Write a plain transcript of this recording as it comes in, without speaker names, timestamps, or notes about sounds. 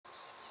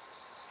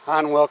Hi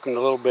and welcome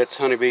to Little Bits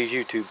Honeybees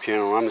YouTube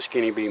channel. I'm the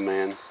Skinny Bee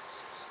Man.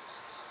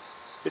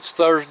 It's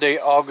Thursday,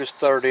 August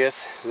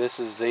 30th. This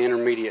is the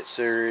intermediate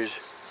series,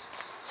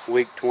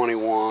 week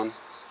 21.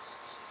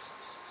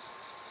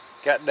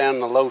 Got down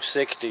in the low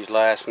 60s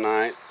last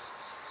night.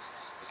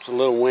 It's a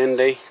little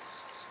windy,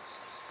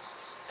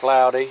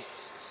 cloudy.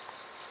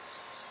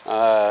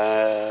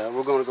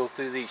 We're going to go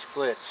through these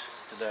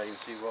splits today and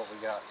see what we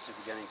got, see if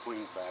we got any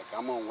queens back.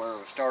 I'm going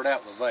to start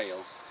out with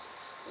veil.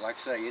 Like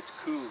I say, it's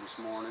cool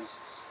this morning.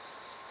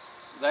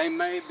 They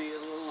may be a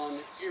little on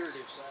the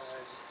irritative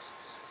side.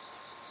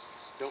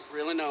 Don't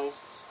really know.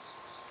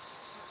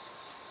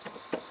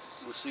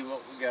 We'll see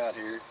what we got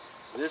here.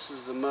 This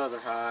is the mother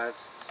hive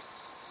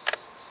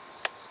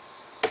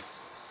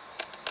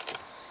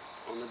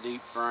on the deep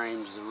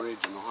frames, the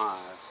original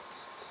hive.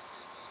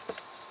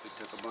 We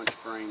took a bunch of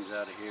frames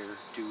out of here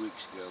 2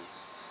 weeks ago.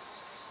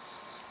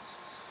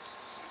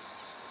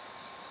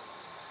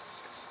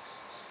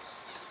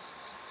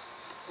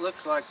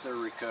 Looks like they're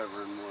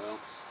recovering well.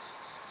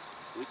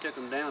 We took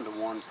them down to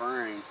one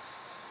frame,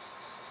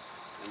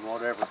 and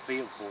whatever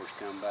field force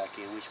come back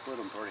in, we split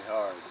them pretty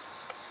hard.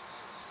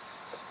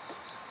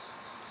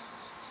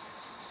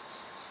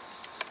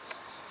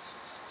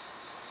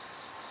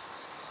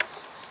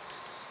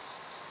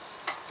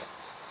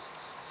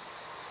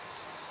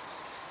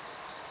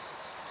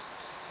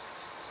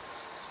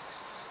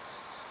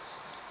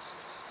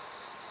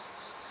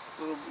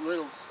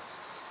 Little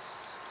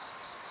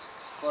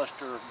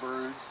cluster of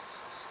brood,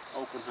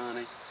 open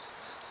honey.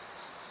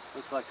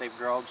 Looks like they've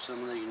drawed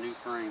some of these new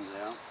frames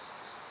out.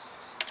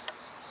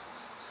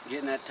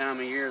 Getting that time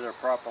of year, they're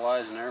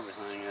propolizing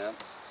everything up.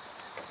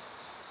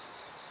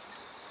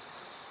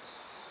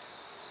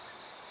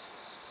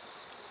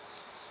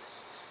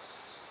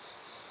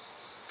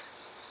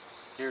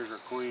 Here's our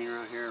queen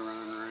right here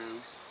running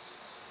around.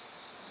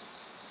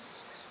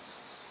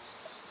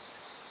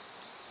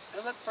 They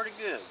look pretty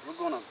good. We're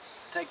going to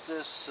take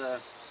this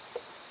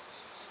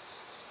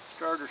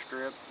starter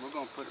strip, we're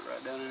going to put it right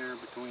down in there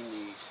between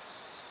these.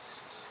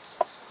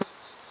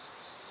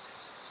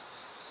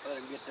 Let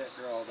him get that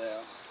drawed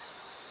out.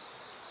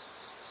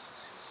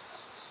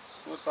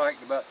 Looks like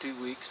in about 2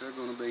 weeks they're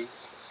going to be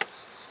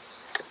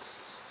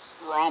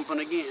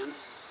romping again.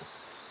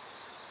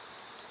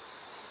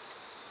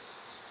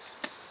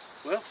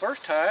 Well,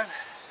 first hive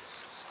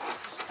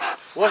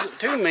wasn't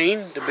too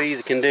mean to be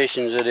the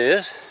conditions it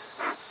is.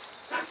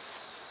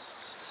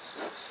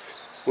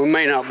 We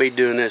may not be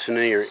doing this in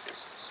any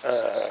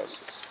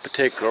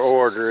particular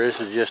order. This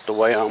is just the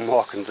way I'm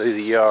walking through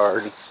the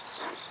yard.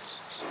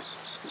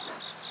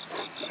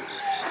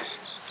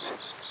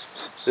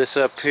 This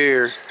up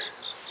here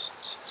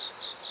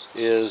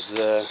is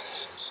the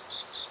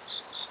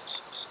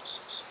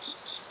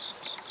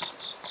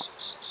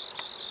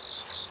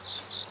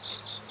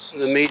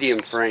medium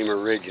frame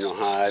original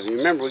hive. You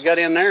remember we got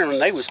in there and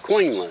they was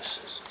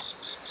queenless.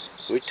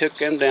 We took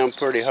them down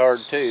pretty hard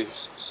too.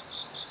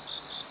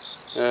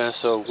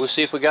 So we'll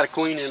see if we got a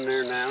queen in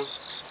there now.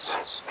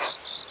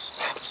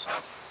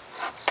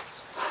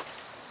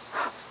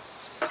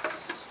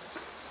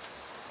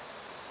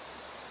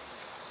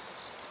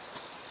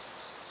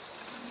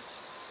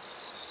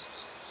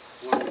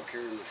 I'm going to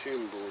carry my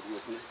shim board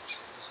with me.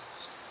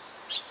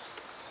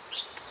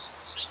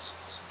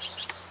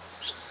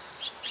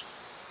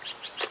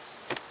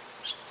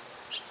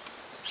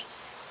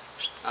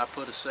 I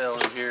put a cell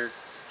in here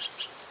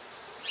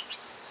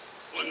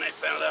when they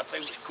found out they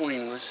was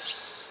queenless.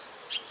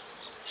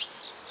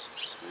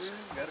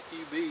 Yeah, got a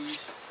few bees.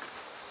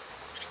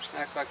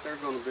 Act like they're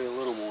going to be a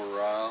little more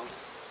riled.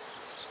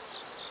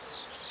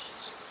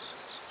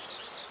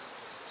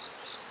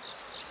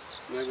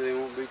 Maybe they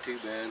won't be too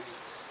bad.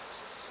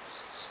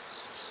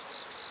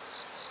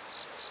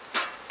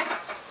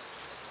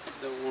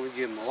 Don't want to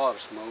give them a lot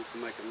of smoke to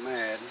make them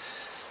mad.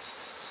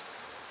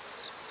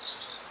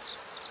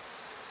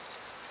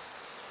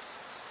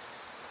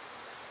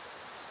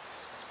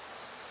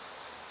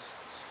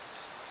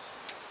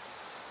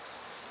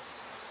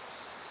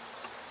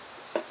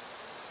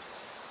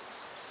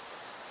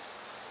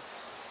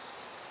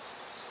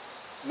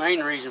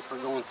 Main reason for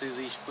going through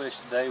these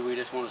splits today, we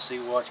just want to see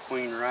what's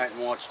queen right and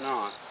what's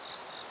not.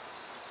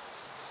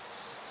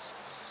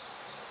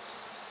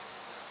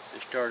 They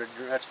started,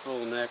 that's full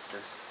of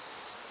nectar.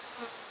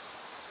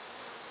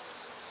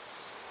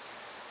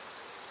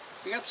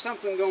 We got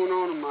something going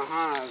on in my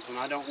hives and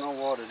I don't know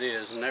what it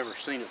is. I've never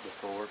seen it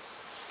before.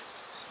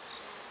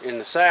 In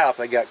the south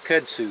they got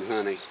kudzu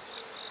honey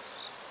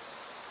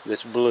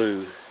that's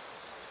blue.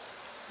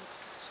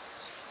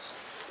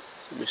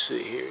 Let me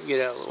see here,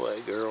 get out of the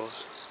way,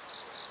 girls.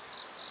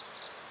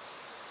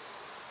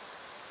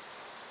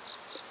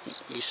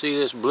 You see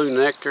this blue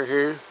nectar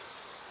here?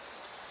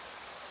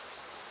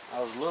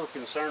 I was a little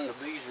concerned the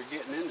bees are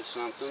getting into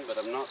something, but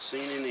I've not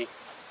seen any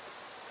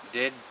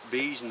dead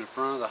bees in the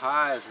front of the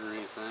hives or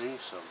anything,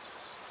 so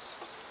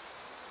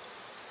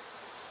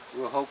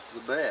we'll hope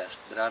for the best,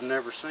 but I've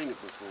never seen it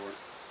before.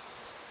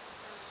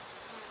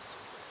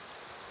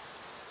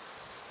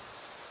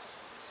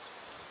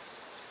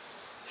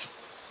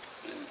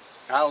 And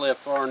I live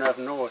far enough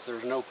north,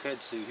 there's no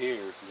kudzu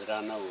here that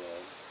I know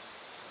of.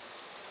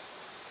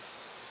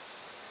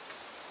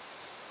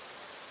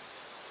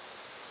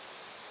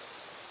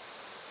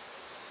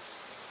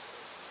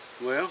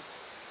 Well,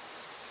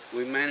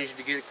 we managed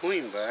to get a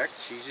queen back.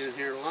 She's in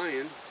here laying.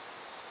 In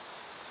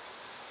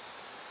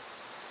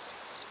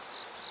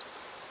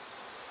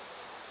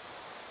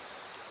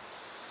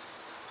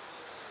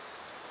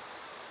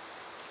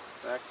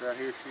fact, right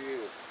here she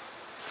is.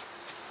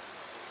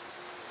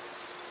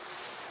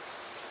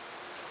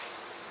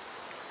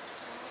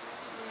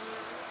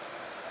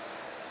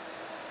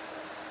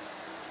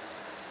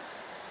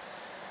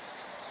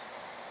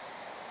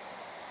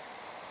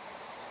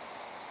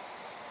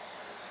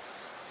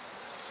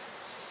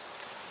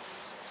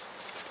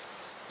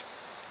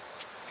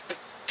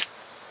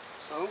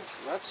 So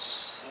that's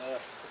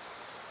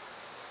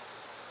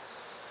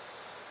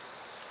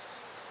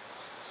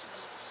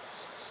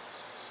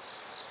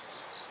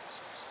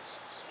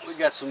we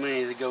got so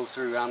many to go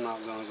through. I'm not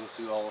going to go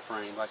through all the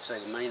frames. Like I say,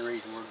 the main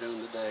reason we're doing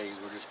today,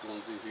 we're just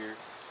going through here,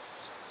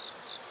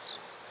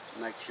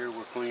 make sure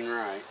we're clean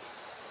right.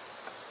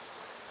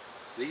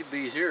 These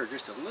bees here are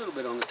just a little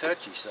bit on the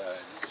touchy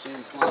side. See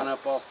them flying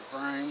up off the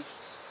frames.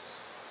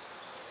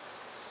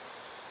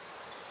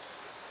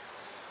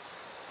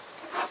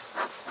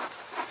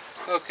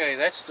 Okay,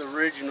 that's the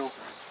original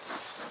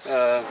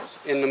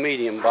in the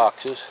medium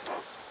boxes.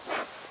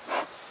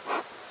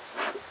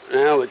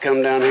 Now we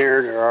come down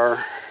here to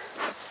our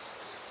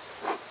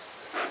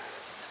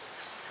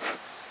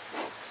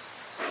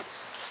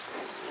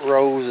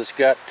rows that's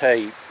got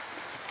tape.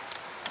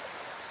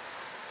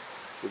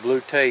 The blue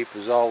tape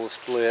is all the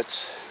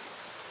splits.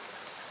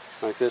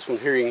 Like this one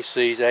here you can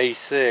see is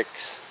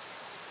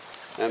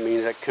A6. That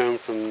means that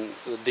comes from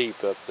the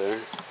deep up there.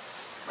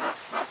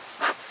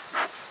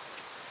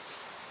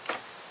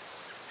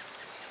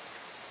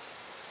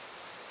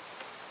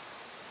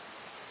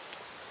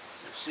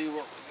 Let's see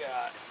what we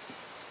got.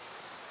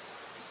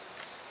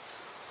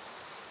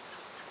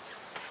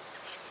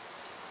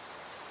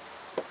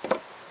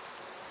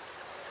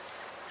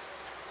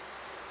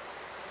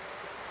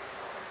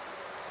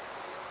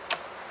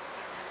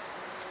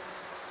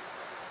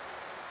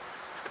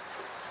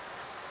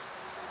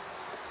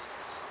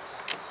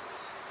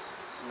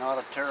 Not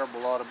a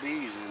terrible lot of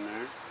bees in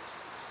there.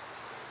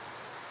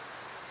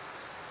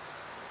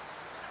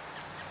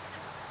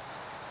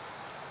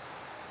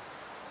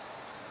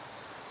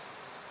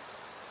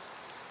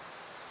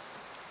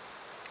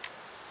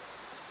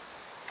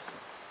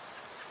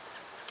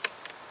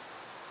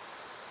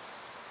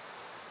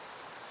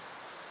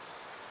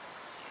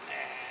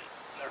 And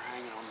they're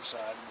hanging on the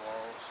side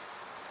walls.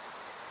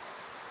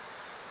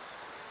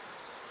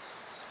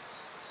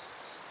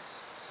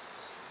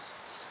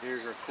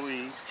 Here's our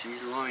queen.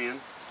 She's laying.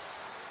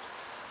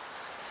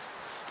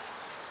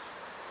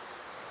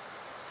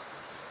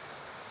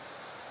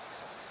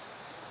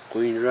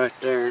 Queen right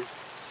there.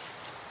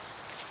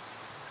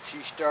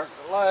 She's starting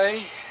to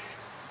lay.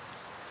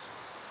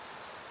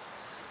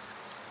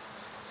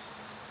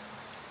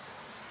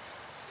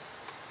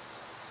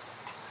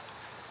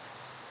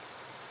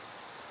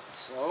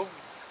 So,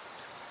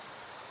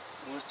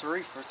 we're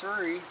 3 for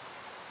 3.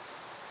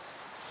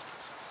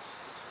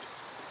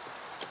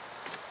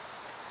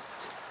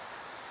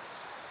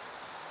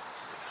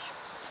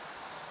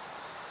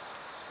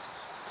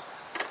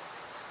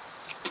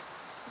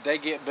 They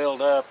get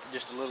built up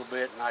just a little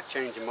bit and I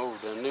change them over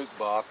to a nuke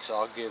box.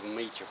 I'll give them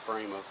each a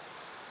frame of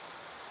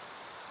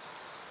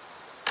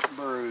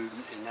brood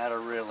and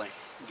that'll really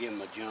give them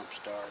a jump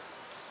start.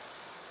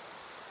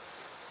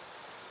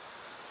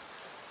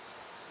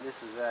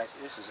 This is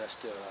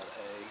still out of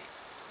A.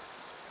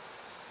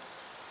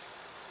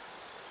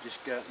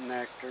 Just got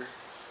nectar.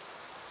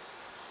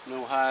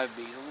 No hive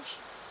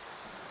beetles.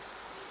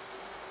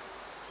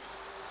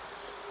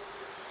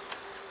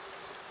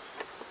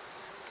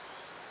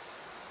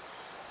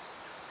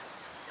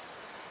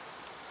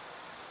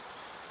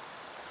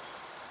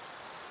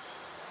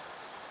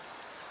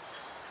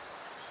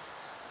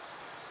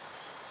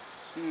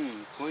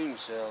 Queen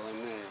cell they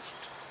missed.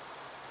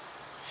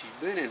 She's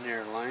been in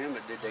here laying,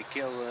 but did they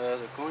kill the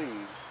other queen?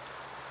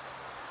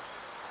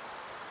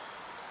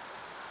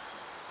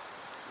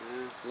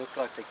 Yeah, looks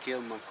like they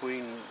killed my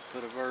queen and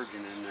put a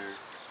virgin in there.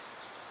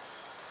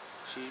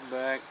 She's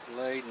back,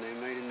 laid, and they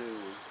made a new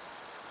one.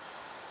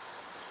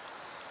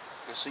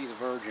 I see the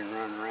virgin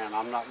running around.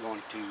 I'm not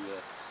going to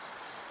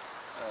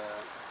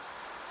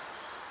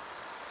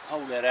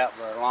hold that out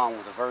very long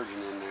with a virgin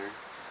in there.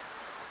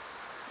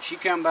 She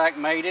come back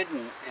mated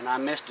and I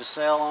missed a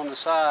cell on the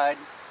side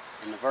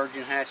and the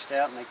virgin hatched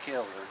out and they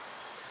killed her.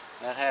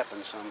 That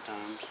happens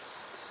sometimes.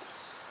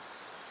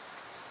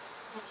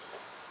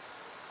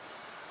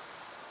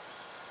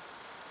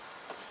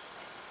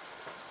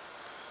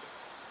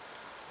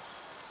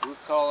 We'll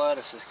call that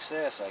a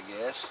success, I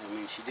guess. I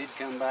mean, she did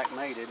come back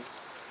mated.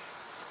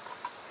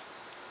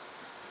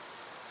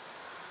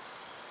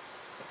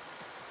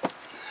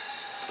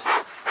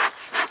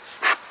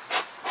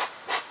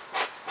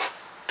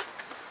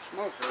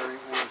 Smoker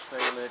ain't one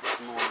stay lit this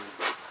morning.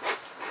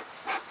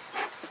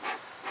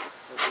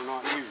 But we're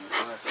not using it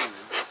much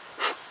either.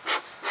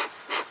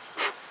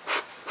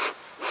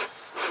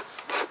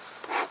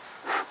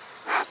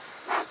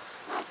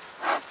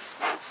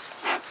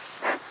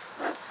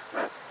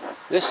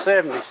 This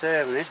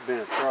 77, it's been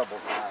a trouble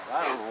hive.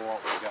 I don't know what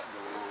we got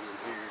going on in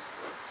here.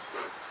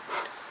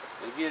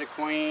 They get a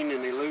queen and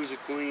they lose a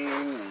queen.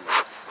 And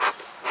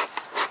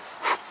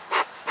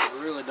I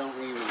really don't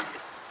even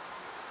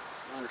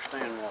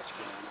understand what's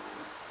going on.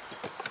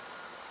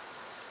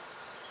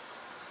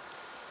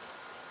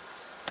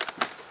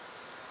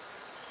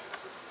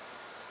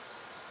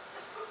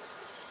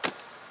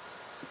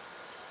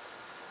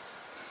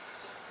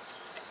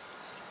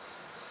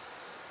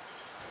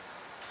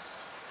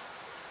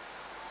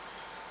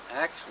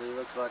 Actually,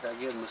 looks like I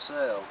give them a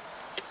cell.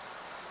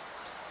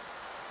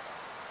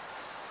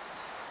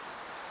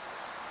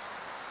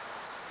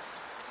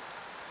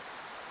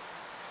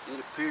 It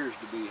appears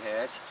to be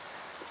hatched.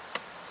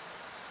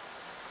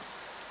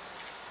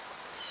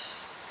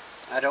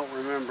 I don't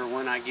remember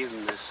when I give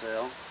them this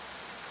cell.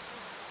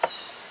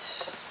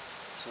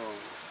 So,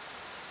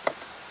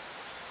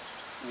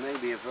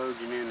 maybe a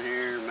virgin in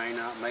here, may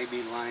not, may be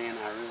laying,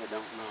 I really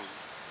don't know.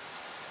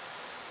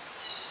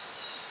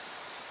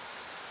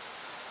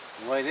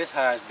 The way this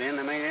hive's been,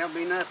 I mean, there'll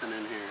be nothing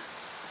in here.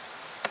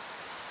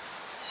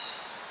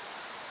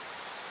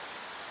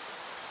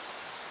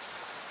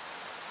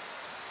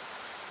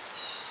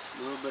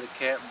 A little bit of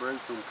cat brood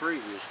from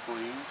previous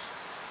queens.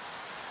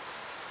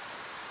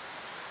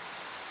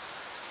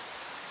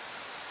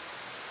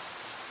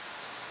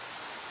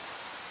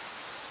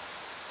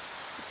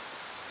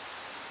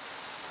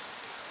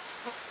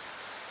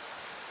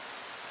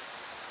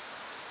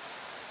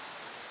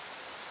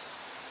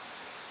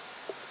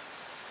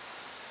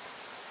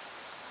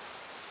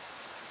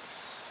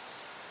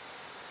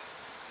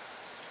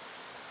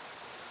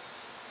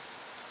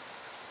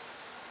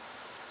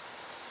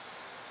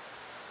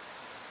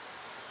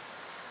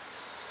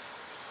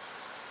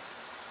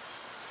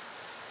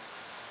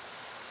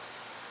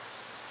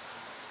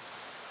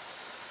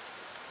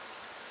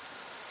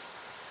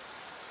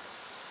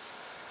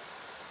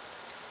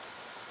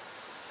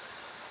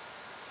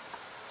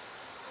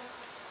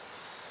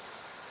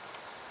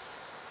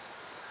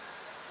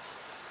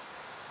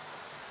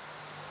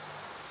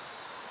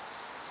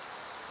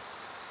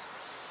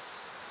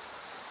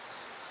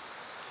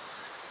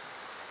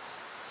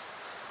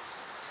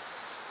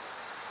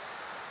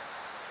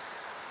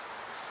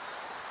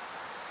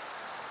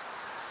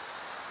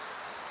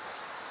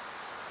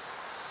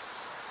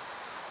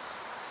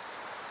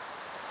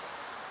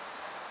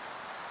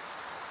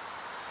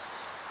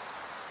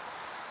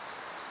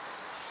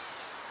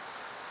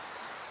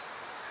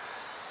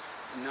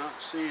 Not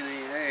seeing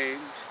any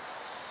eggs.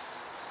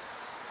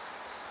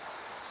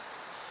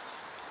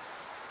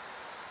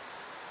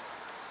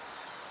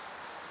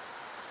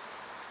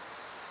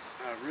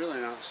 I've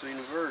really not seen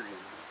a virgin.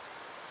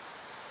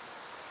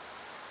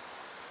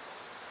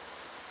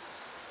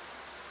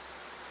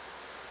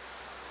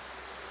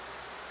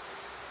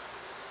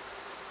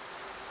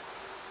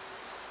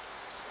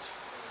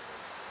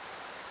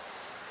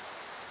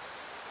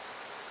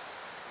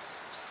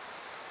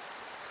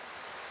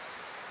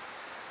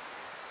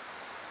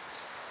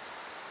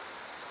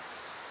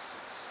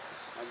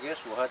 I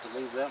guess we'll have to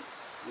leave that.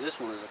 This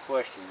one is a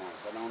question mark.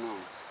 I don't know.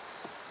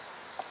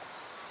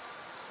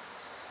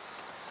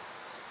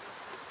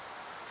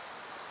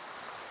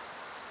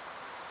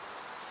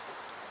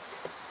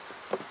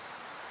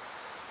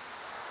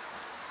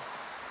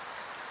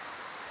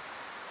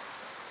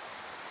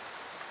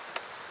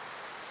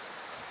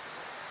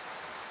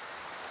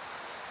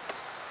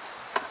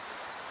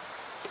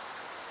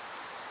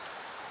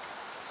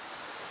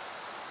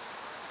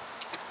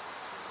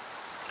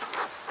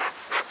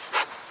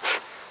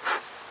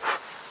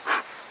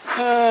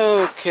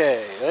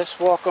 Okay, let's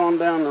walk on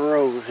down the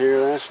road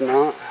here. That's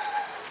not.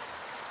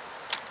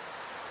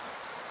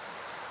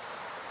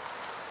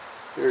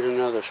 Here's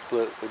another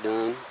split we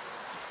done.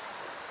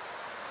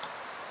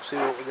 See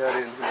what we got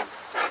in here.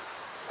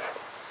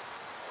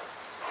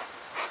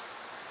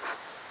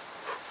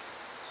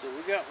 So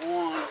we got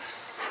one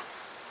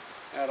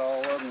out of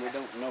all of them we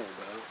don't know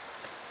about.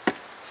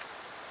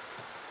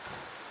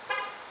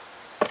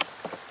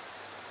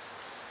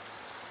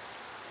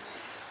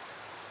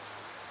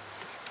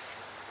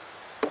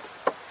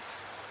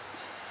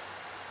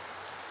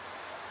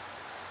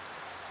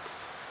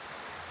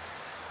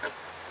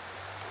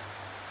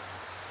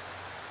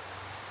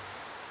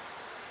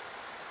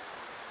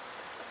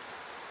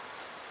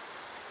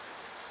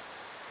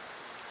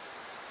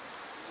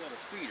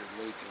 Feeder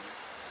leaking.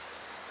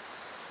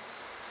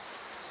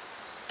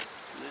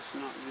 That's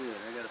not good.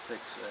 I gotta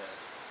fix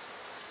that.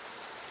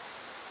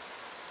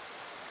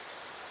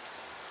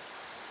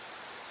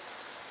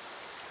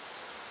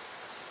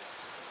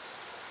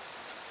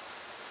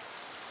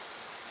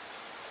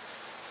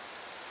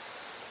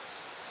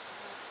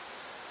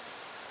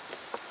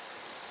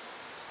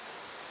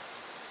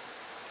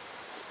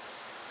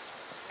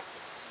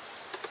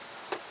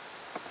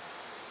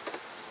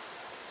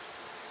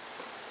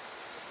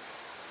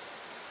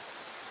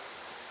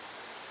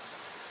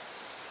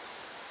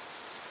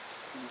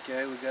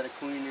 Okay, we got a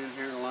queen in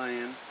here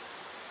laying.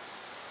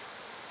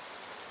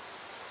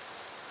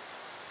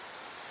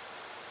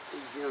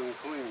 These young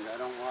queens, I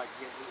don't like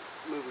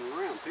moving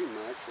around too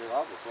much. They're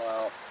liable to fly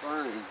off the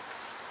frame.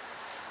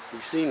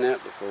 You've seen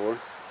that before.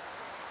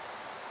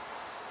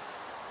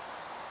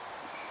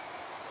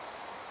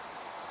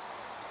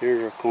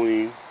 Here's our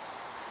queen.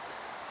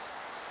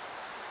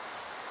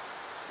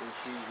 And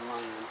she's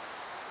laying.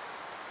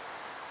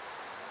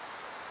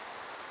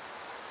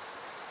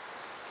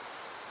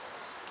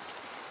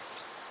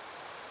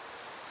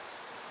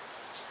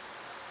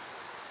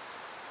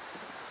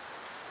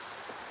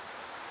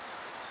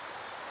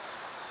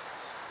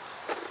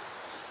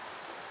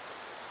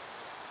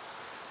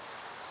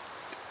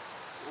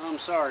 I'm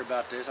sorry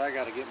about this. I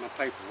got to get my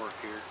paperwork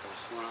here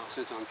because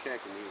since I'm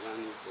checking these, I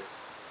need to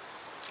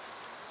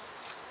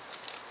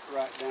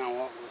write down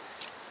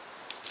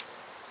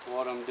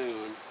what I'm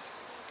doing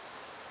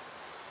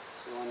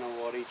so I know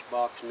what each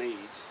box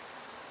needs.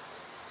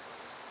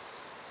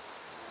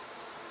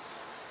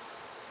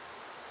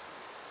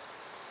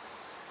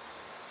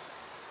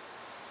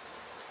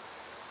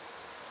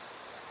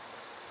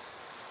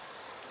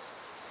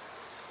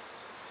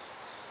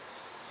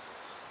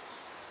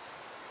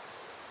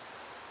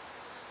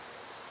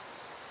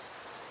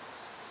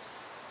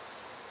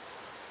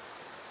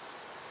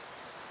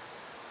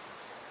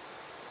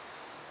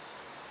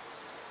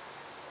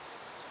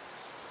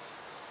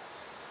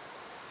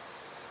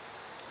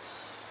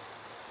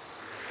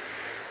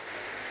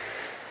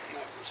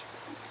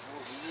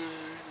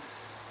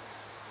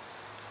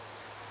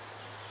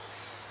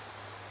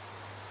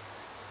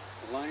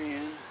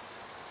 Laying,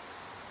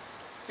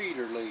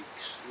 feeder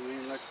leaks. I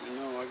mean, let me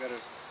know I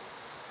gotta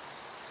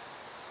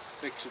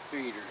fix a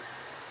feeder.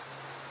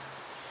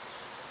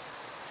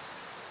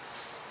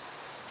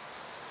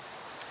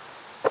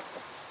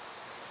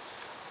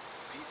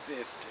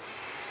 P50.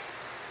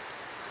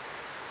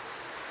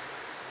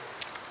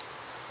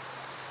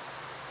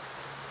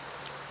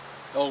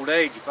 Old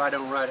age, if I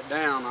don't write it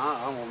down,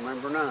 I won't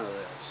remember none of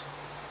this.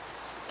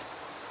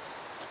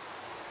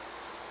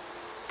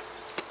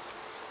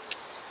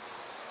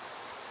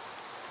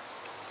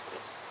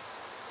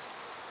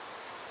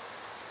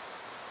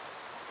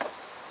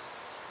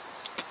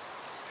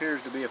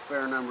 Appears to be a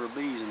fair number of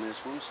bees in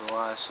this one, so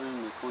I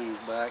assume the queen's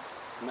back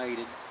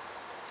mated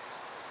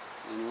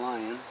and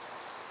laying.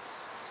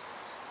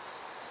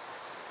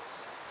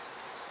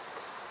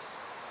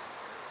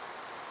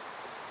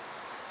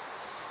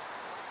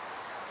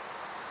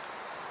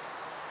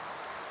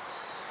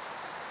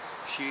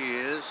 She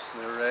is.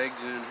 There are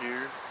eggs in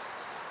here.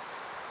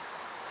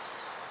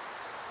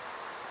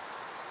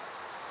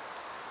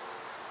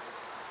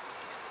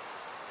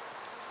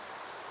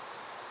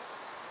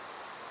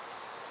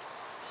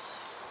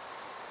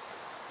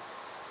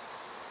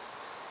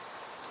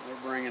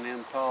 They're bringing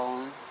in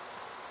pollen.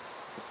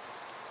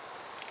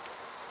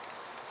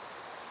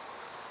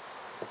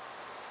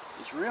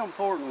 It's real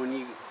important when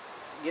you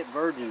get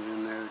virgins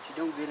in there that you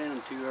don't get in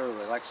them too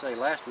early. Like I say,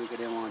 last week I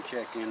didn't want to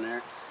check in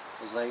there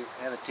because they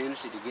have a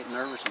tendency to get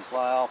nervous and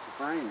fly off the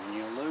frame and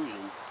you'll lose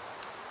them.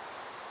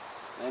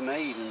 There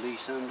may even be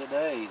some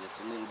today that's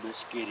a little bit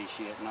skittish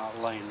yet, not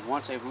laying.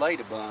 Once they've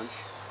laid a bunch,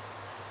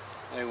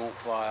 they won't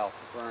fly off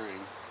the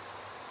frame.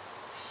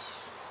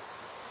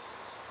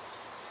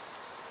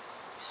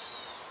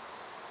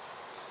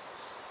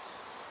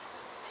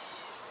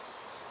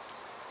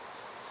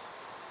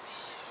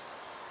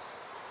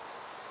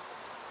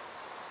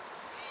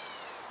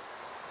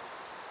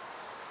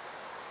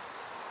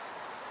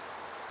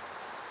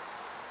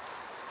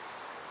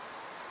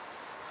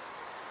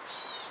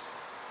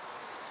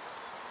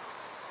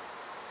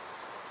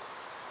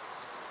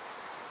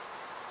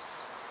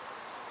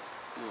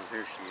 Oh,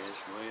 here she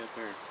is, way up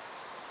there.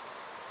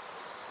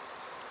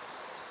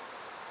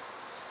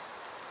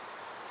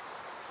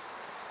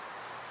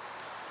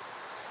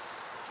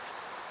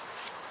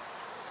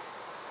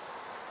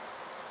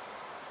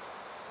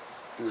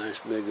 Nice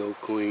big old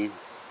queen.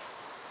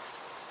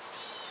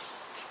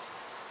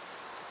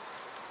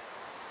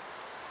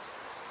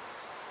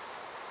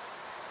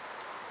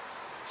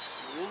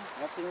 Well,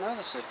 that's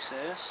another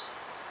success.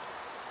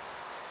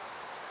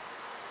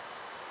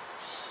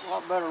 A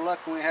lot better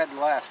luck than we had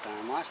last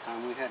time. Last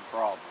time we had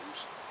problems.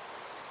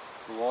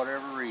 For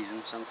whatever reason,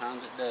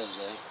 sometimes it does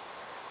that.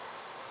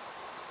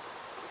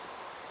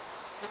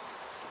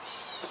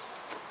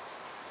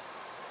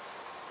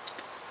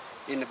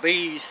 In the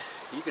bees,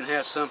 you can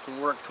have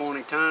something work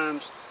 20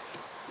 times,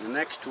 and the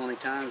next 20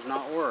 times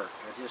not work.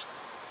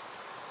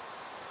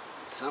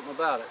 Something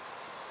about it.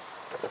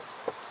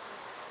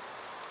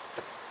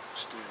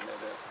 Stand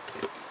that up.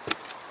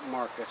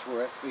 Mark, that's where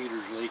that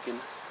feeder's leaking.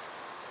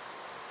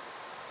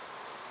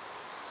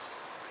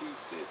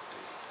 P50,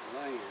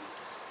 laying.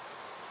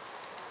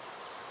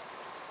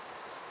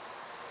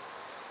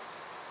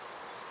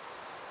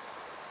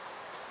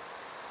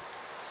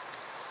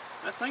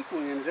 I think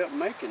we ended up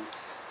making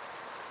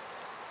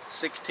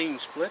 16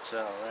 splits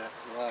out of that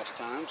last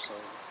time, so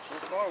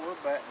far we're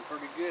batting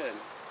pretty good.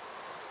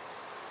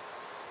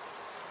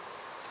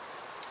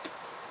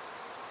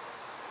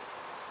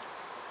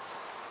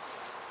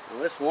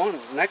 Well, this one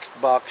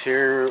next box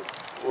here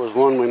was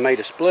one we made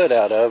a split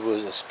out of. It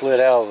was a split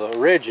out of the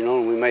original,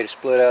 and we made a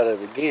split out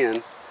of it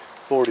again.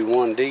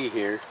 41D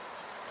here.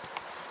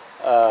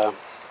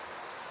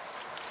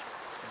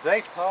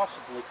 They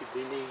possibly could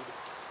be moved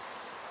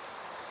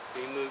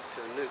to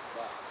a nuke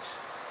box.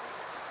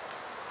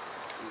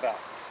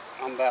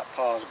 I'm about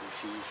positive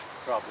she's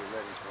probably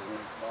ready for a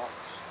nuke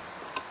box.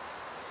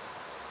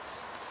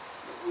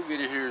 But we'll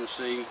get in here and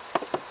see.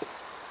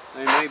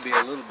 They may be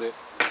a little bit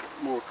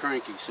more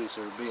cranky since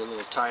they'll be a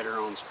little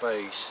tighter on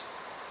space.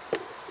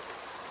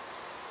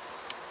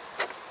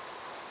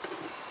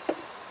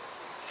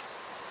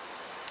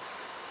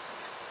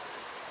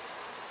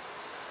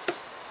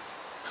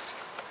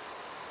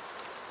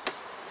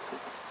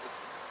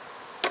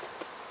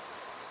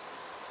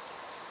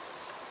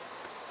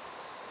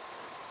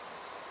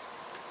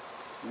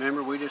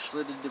 Remember, we just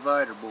slid the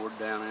divider board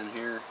down in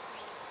here.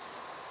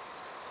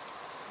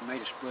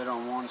 Made a split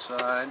on one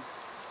side.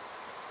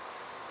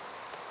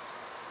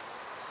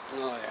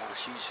 Oh yeah,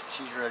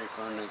 she's ready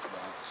for a nuke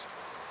box.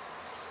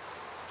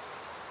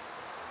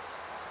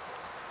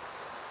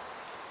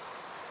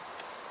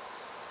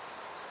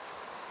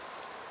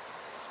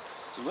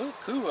 It's a little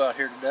cool out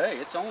here today.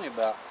 It's only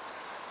about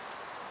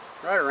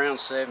right around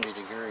 70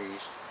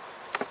 degrees.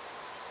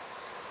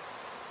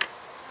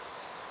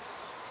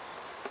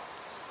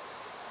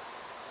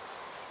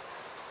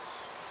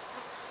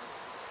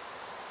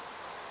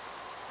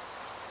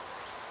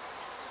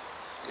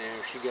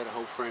 There, she got a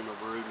whole frame of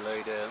brood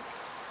laid up.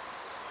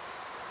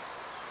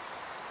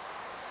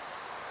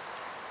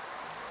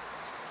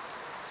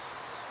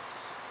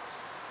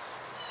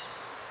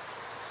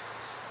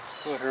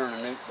 Put her in a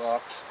nuke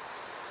box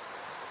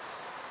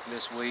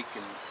this week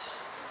and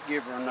give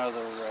her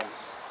another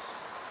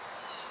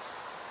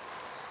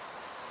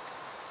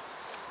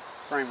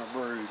frame of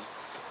brood.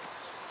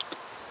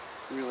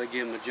 Really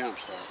give them a jump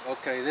start.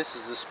 Okay, this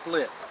is the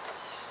split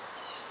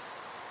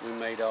we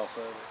made off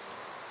of it.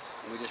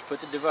 We just put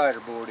the divider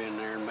board in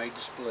there and made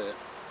the split.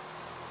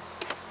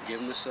 Give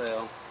them the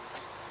cell.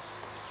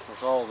 Of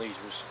course, all these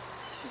was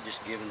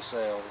just giving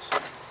cells.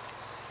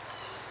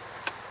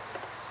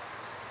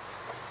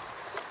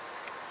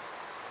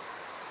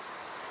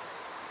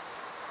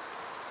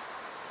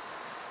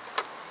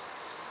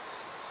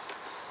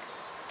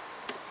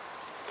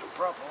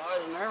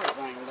 Propolizing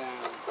everything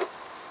down.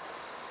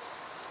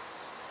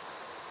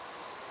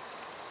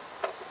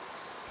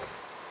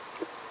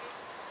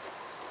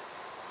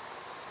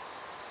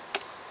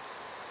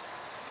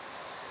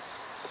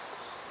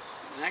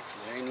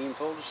 Actually, I ain't even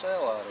pulled a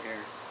cell out of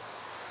here.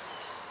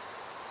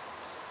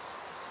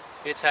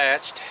 It's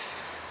hatched.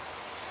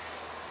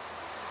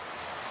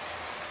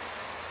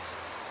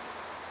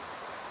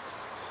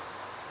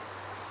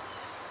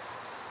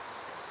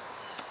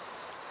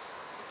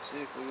 Let's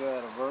see if we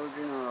got a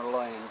virgin or a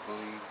laying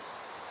queen.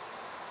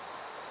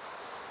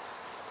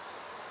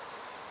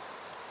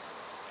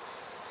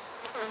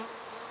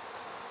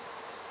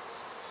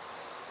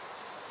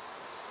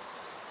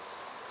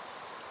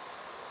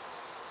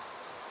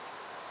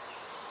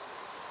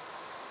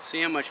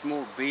 See how much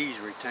more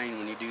bees retain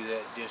when you do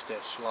that, just that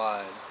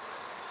slide.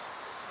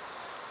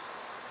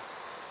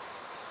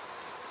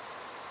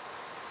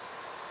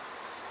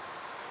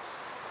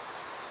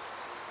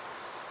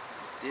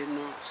 Did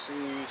not see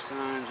any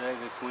signs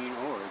of a queen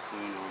or a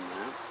queen on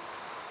that.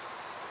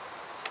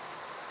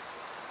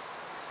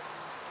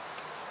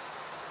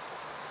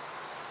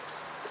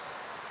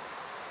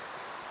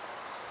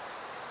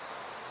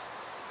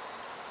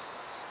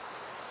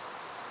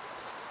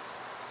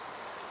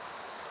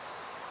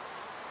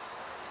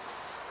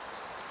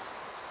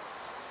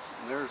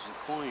 There's the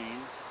queen.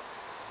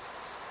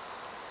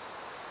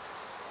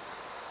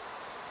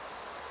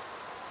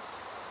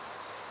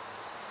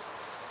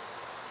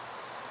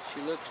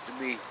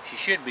 She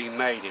should be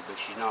mated, but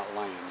she's not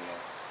laying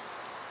yet.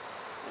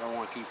 I don't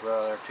want to keep her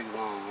out there too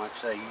long. Like I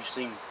say, you've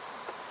seen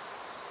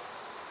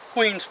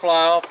queens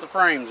fly off the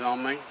frames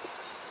on me.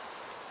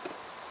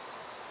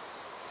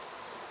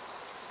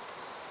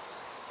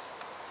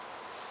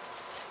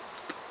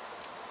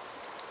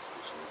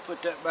 So we'll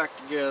put that back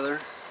together.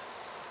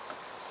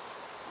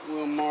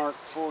 We'll mark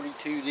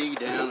 42D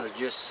down as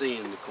just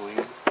seeing the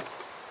queen.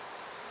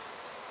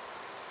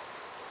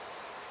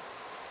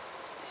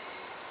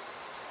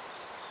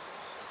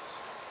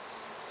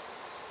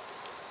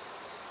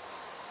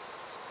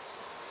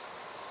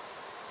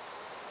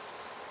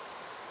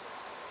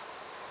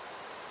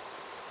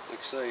 Like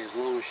I say, as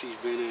long as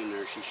she's been in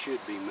there, she should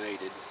be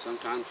mated.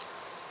 Sometimes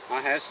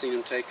I have seen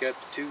them take up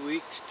to 2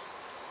 weeks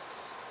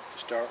to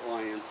start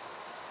laying.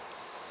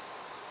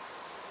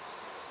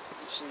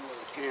 Let's see where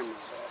the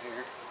camera's at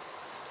here.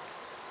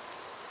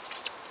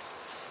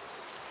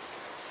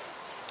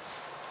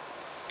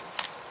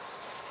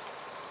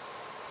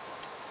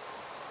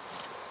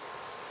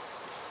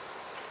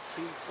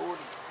 P48,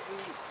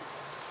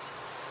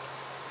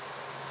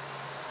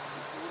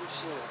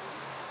 P47.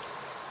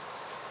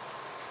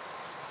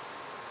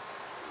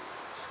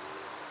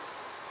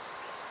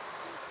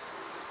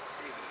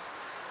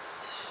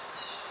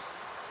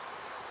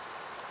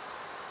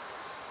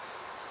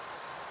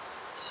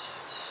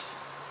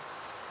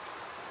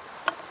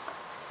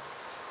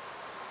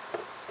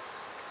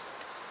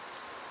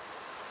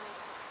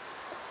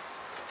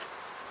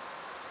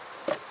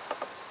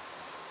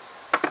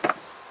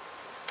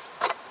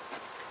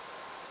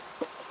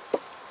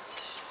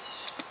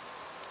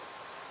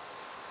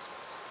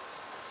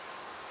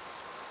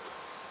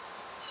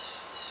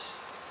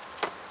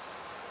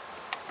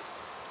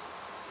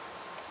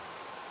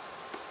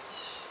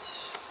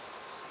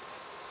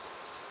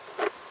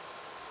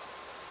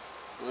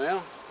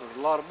 Well, there's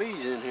a lot of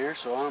bees in here,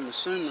 so I'm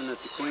assuming that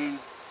the queen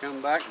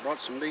come back, brought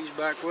some bees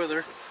back with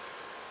her,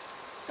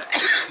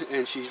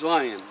 and she's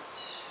laying.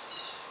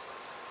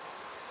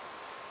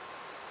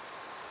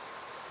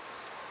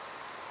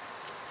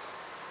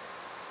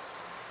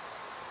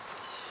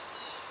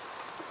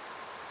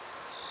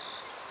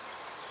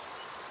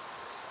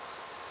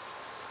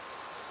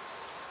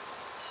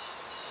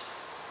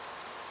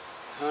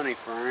 Honey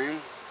frame.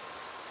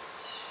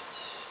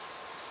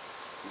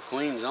 The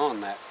queen's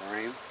on that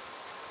frame.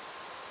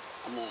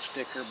 I'm going to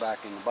stick her back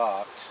in the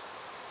box.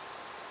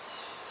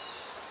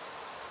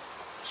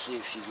 See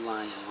if she's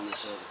laying on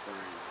this other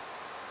frame.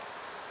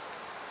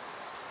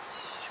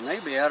 She may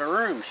be out of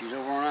room. She's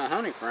over on that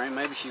honey frame.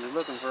 Maybe she was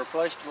looking for a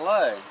place to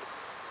lay.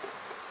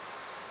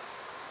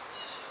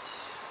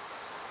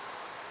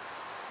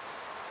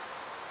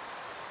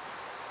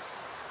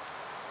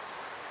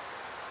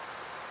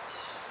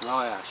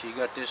 Oh yeah, she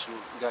got this,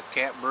 got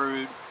cat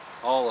brood.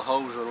 All the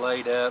hoes are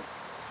laid up.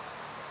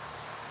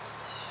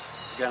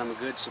 Got them a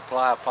good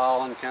supply of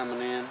pollen coming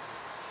in.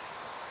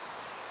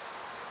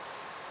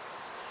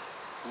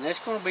 And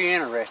it's going to be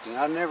interesting.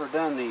 I've never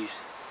done these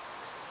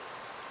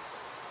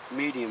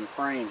medium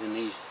frames in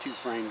these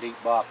 2-frame deep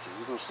boxes.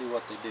 We're going to see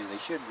what they do. They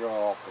should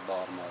draw off the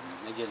bottom of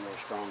them. They get a little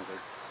stronger.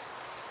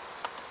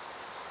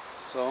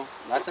 So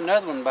that's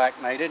another one back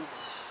mated.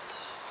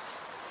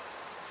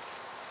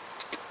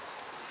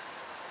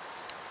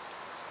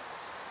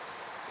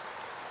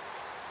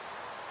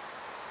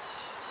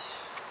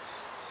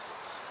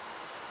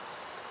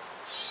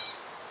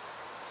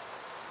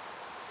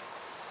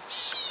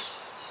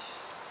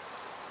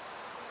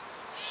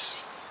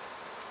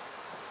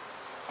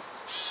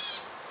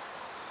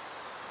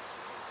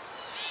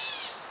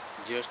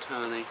 Just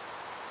honey.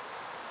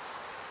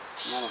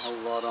 Not a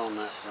whole lot on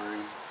that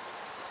frame.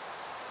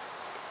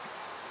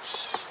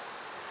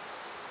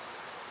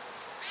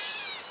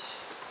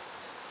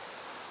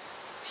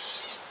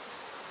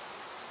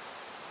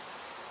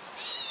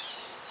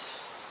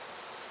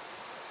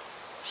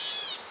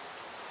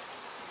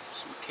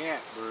 Some cat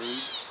brood.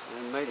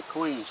 They made a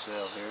queen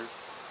cell here.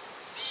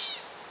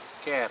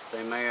 Cap.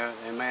 They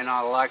may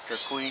not have liked their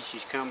queen.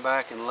 She's come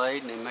back and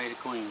laid, and they made a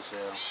queen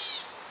cell.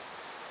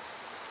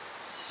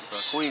 If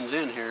our queen's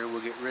in here,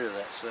 we'll get rid of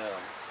that cell.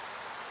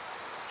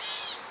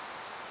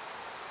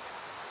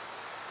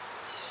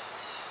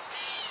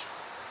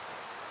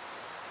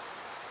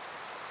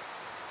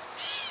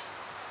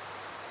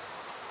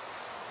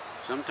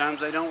 Sometimes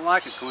they don't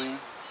like a queen.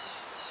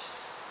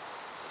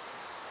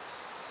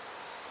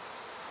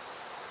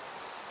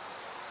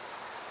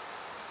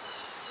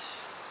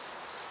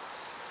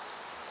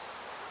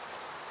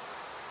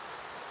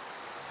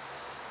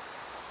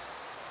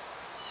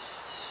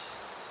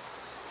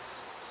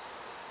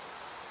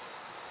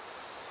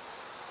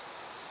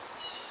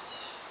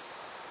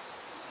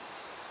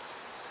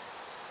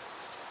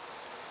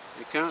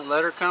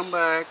 Let her come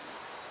back,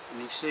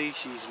 and you see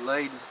she's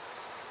laid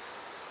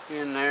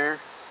in there,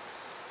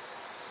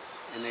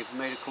 and they've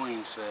made a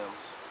queen cell.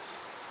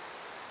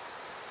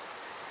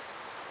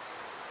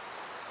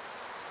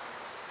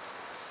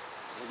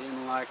 They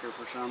didn't like her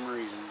for some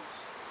reason.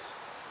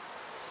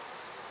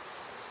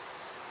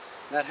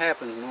 That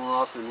happens more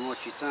often than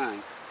what you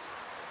think.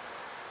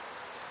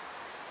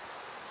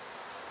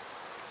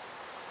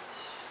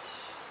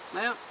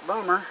 Well,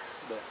 bummer,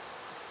 but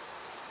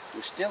it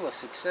was still a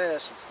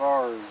success as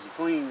far as the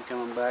queen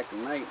coming back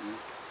and mating.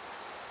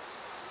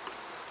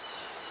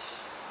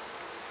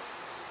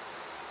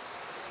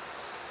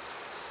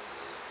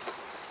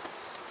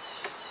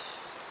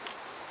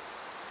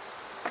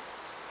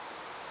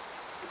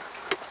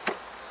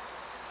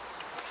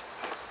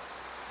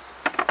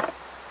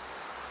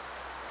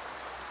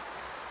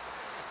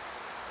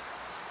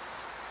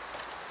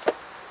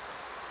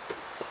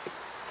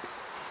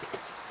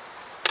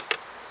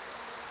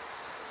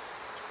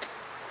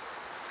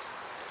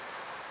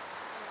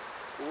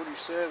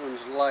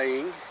 '47's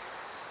laying.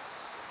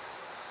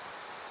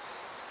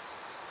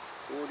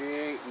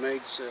 48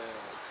 made cell.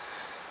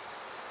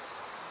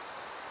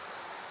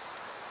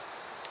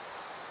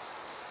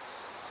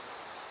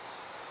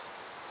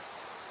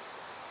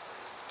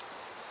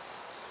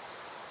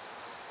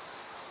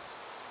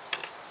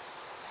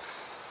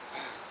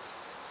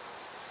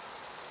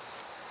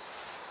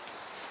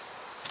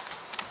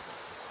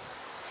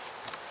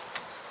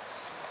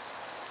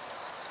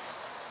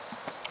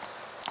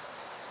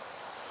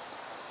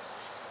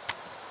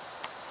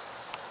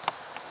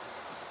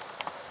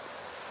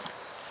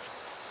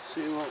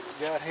 See what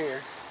we got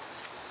here.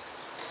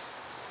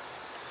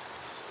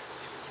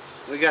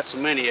 We got so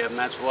many of them,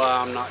 that's why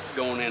I'm not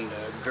going into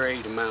a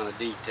great amount of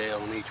detail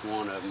on each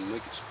one of them. We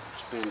could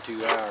spend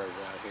 2 hours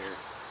out here.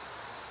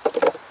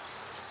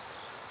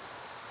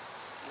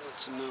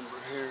 number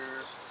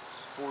here,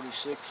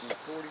 46 and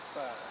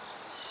 45.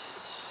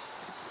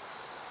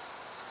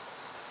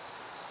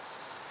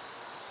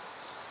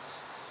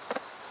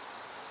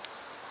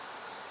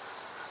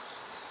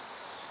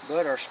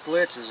 But our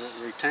splits is it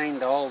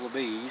retained all the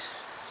bees,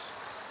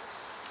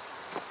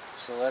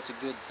 so that's a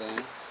good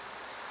thing.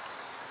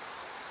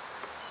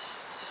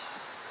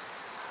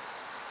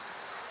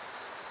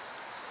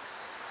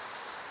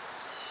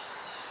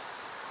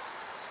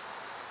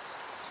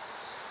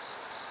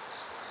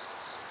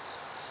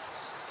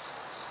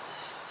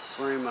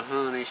 Frame of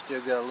honey,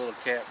 still got a little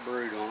cap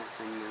brood on it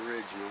from the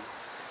original.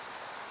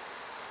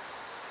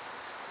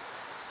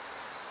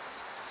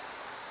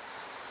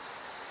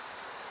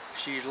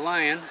 She's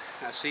laying.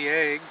 I see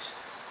eggs.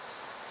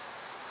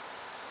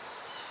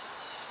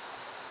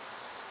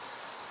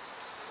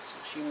 So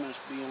she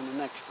must be on the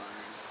next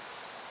frame.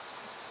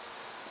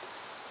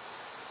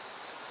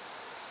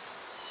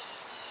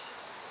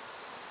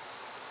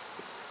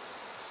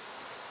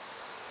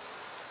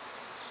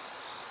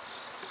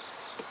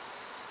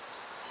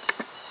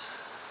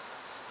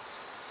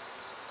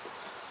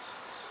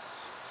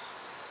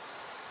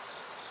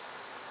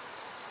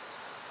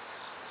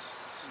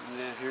 And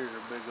then here's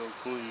her big old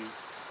queen.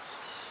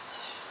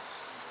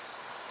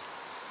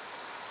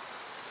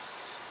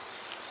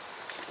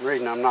 The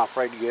reason I'm not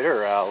afraid to get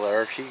her out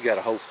there, she's got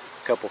a whole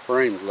couple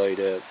frames laid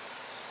up.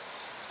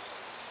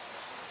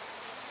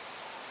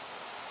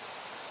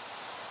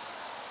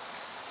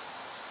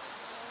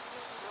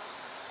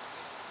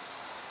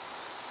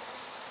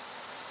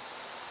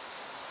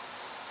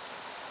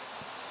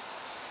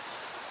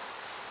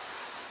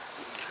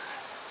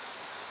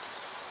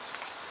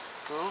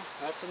 Well,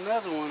 that's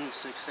another one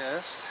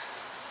success.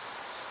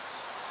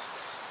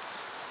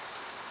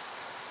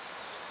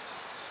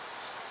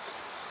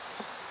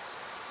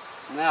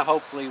 Now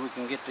hopefully we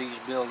can get these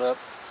built up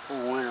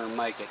full winter and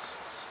make it.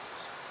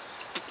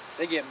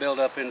 They get built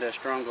up into a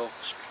strong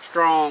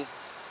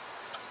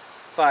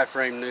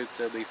 5-frame nuke,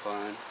 they'll be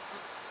fine.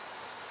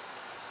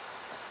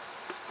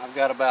 I've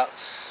got about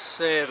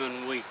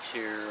 7 weeks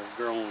here of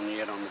growing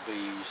yet on the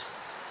bees,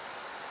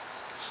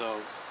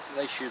 so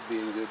they should be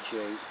in good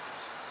shape.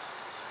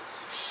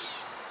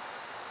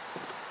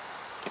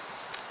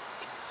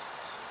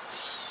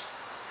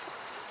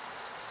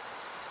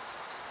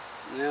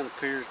 That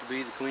appears to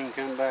be the queen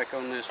come back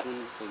on this one,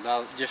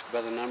 just by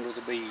the number of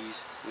the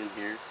bees in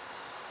here.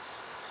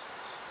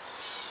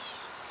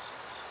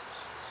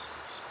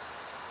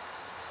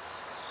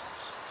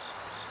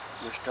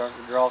 They're starting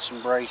to draw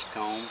some brace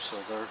combs, so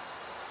they're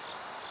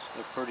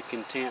pretty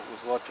content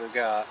with what they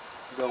got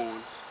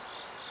going.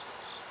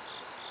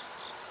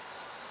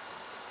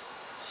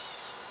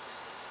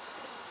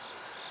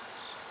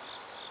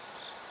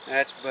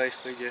 That's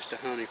basically just a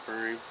honey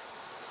frame.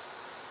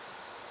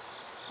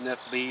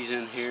 Enough bees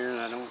in here, and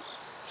I don't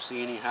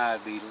see any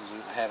hive beetles,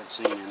 and I haven't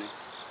seen any.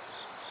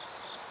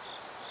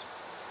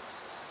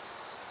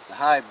 The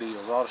hive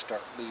beetles ought to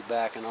start to be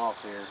backing off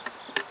here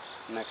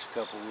the next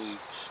couple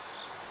weeks.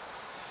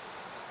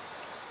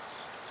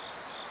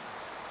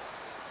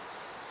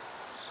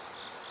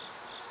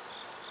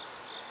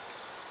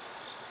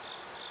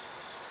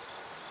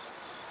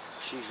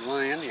 She's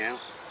laying, yeah.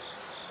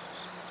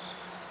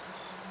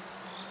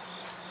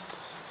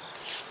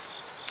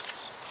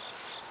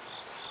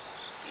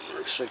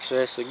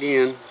 Success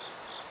again.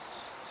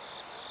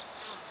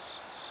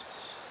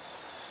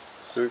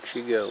 Where'd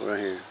she go? Right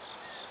here.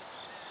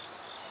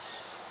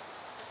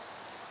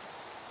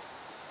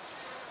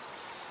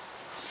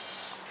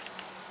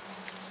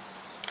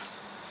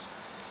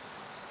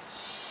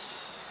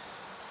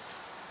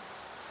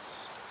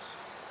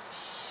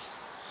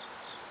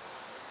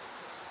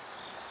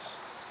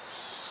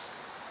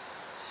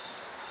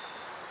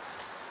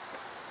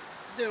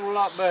 Doing a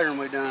lot better than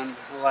we done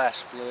the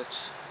last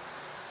splits.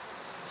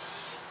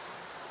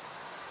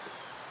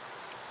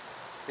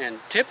 And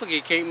typically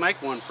you can't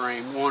make 1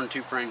 or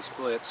 2 frame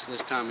splits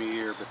this time of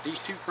year, but these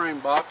 2-frame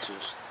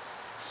boxes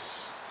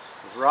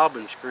with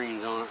robin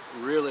screens on it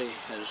really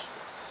has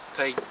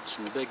paid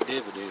some big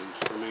dividends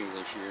for me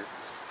this year.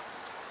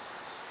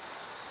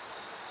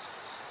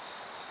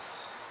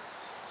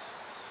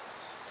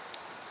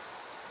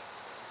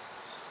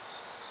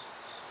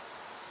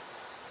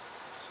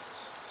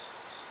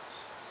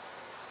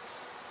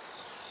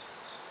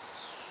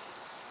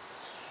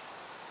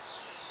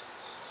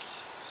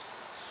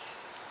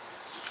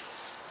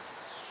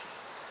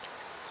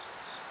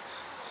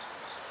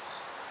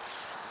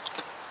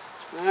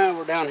 Now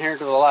we're down here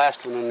to the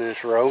last one in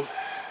this row.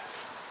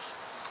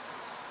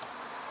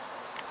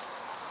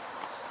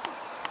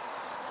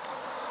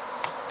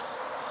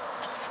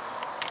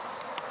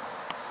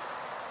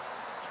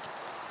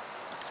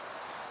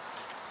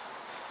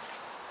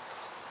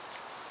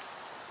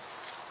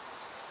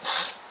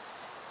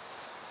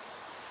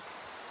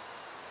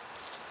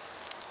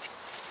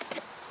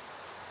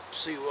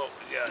 See what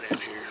we got in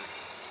here.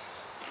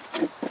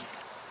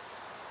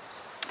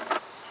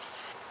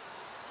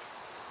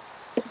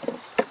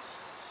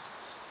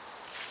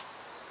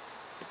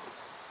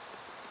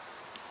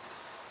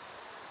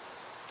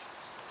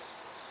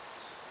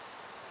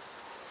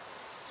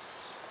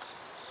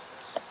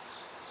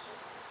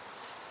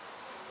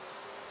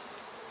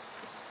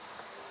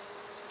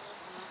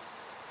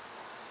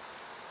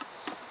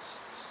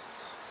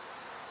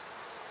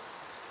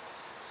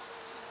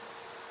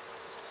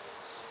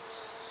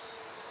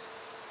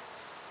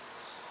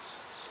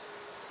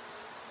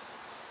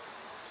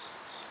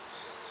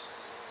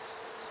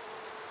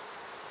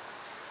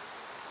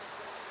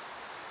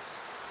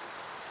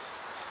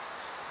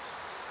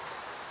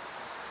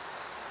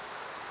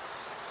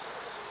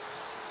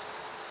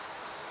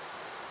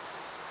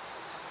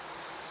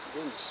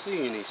 Didn't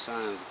see any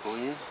signs of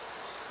queen.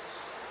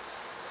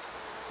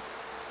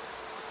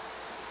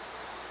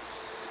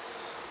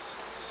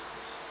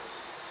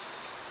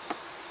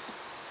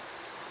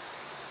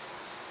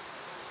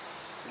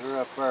 They're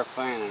up there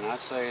fanning. I'd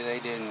say the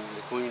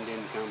queen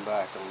didn't come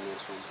back on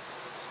this one.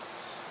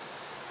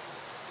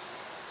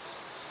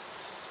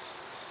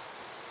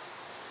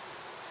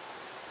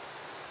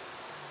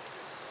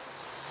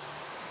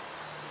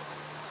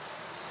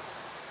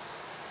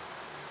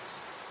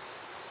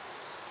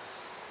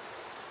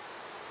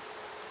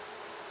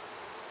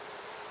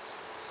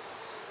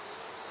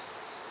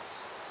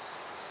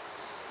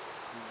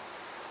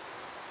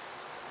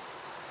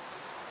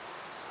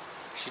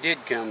 She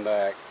did come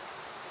back.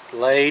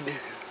 Laid.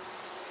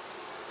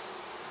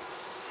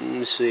 Let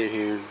me see it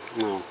here.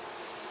 No.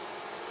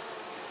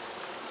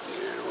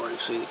 Yeah, I can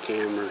see the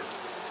camera.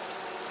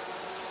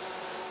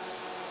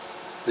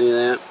 See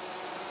that?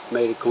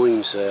 Made a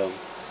queen cell.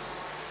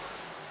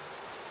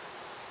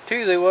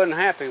 Two they wasn't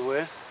happy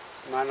with.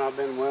 Might not have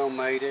been well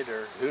mated,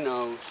 or who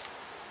knows.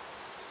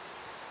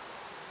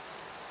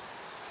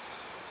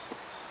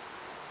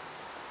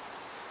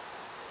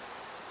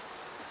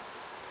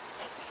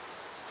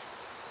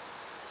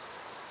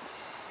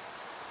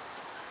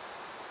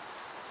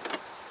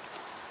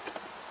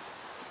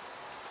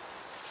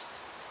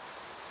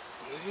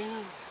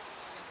 Yeah.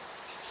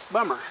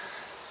 Bummer.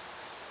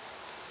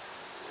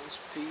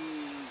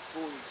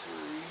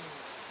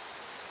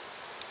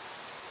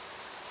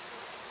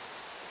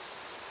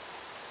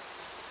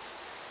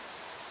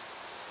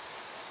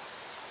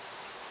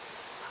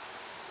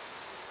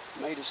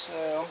 Made a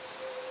cell.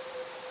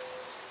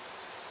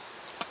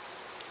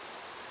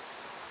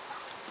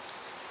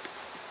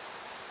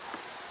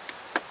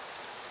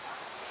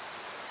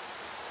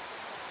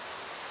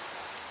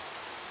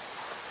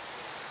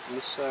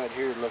 This side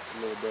here looked a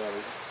little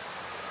better.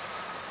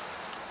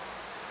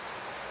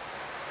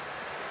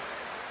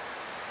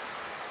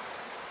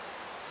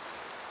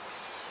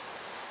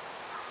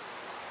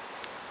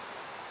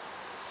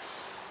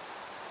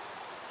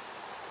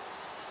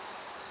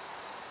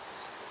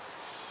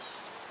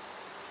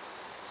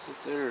 But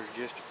there's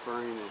just a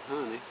frame of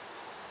honey.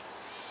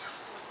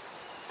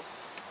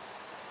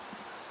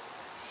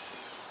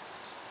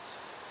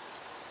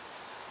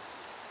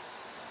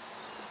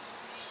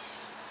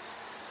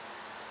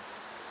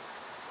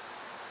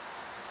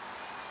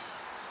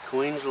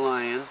 Queen's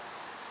laying.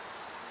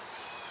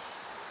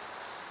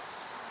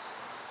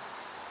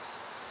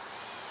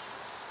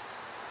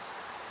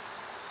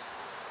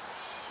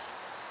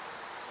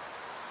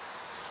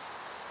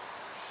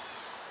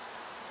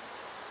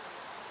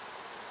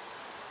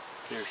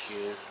 There she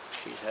is.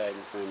 She's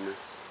hiding from me.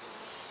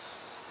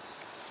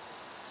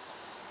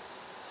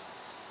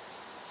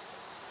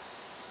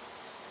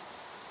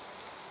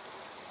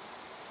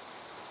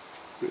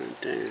 Right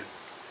there.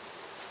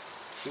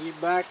 She's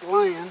back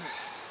laying.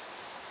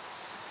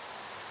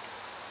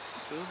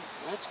 Well,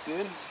 that's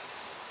good.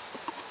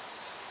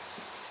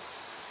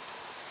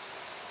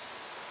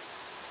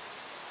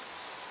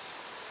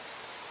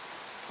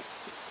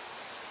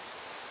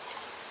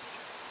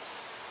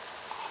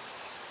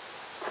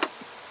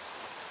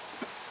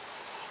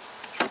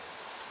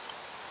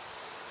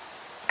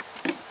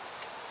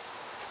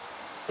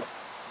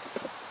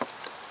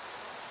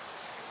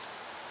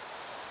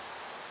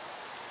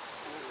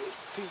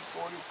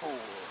 P44.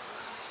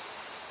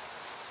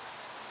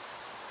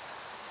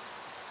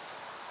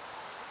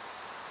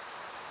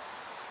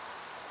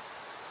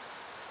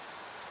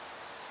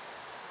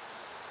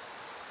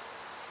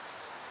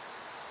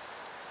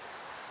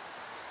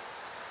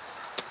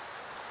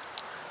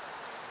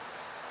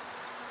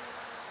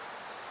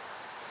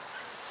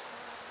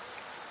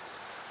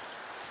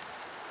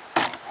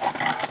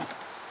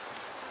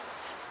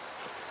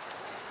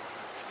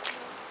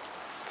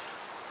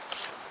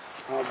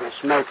 All the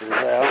smoker's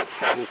out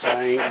since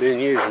I ain't been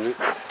using it.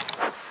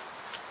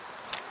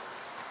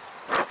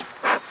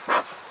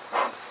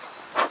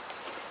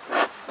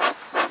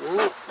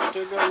 Well,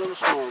 still got a little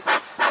smoke.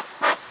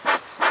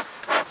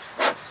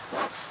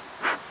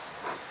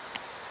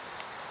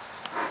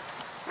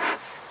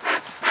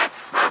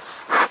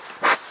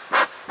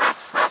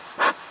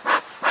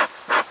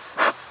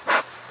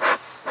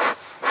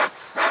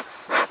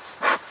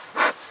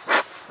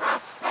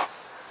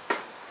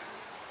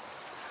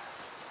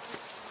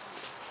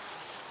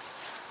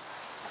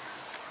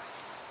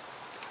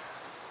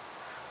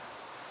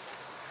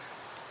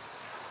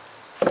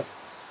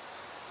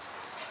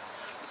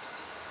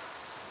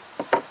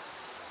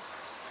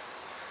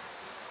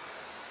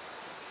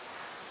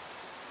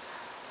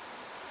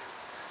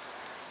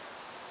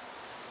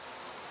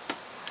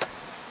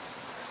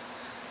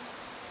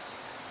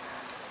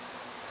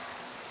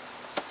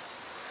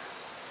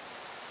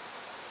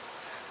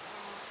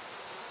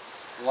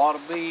 A lot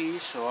of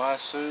bees, so I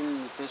assume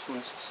that this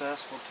one's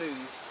successful too.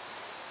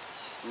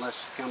 Unless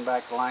she come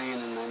back laying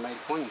and they made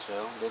a queen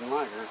cell. Didn't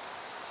like her.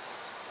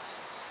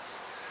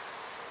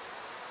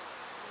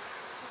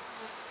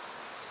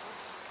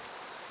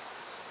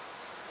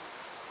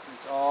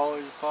 It's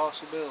always a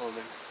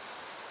possibility.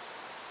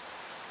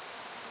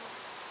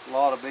 A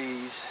lot of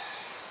bees.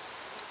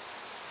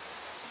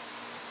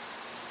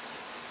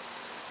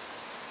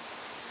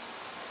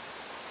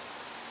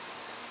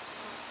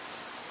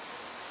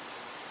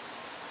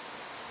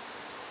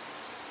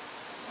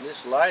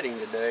 This lighting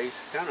today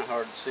is kind of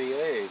hard to see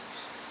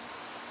eggs.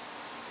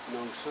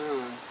 No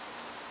sun.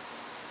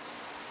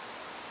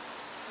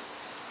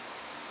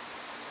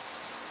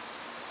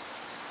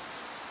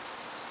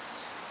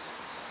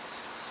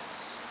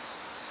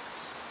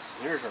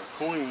 There's our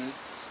queen.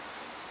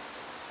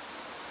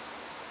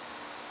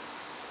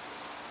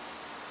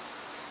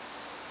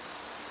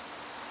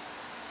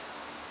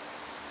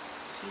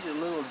 She's a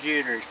little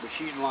jittery, but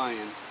she's laying.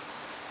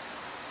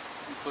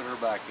 We put her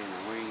back in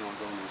there. We ain't gonna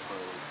go no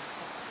further.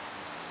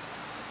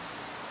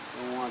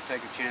 Don't want to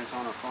take a chance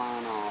on her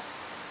flying off.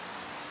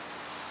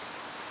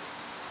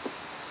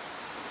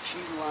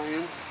 She's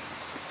laying.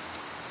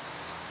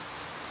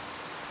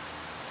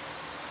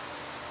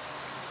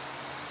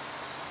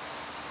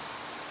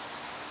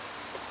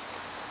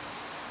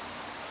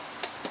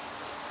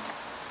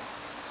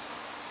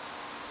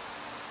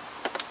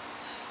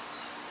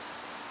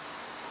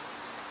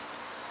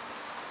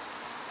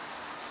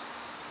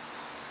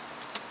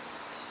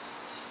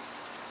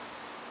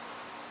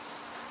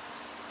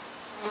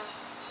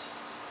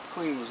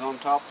 Queen was on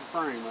top of the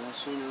frame, but I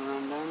seen her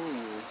run down in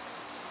there.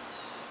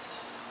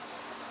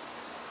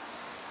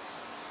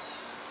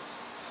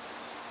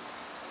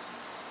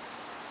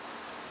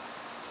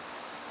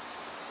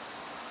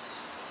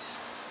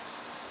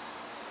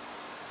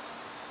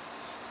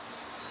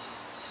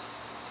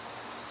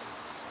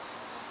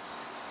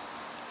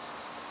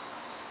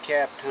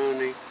 Capped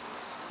honey,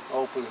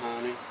 open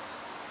honey.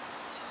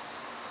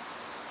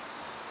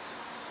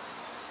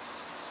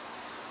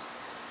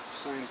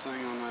 Same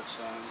thing on that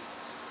side.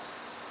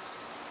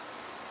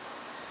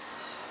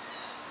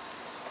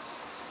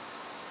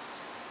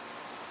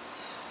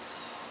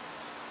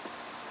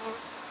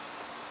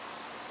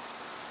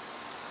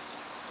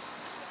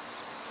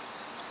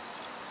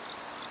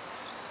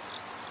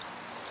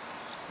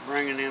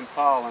 Bringing in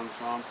pollen,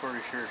 so I'm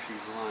pretty sure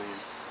she's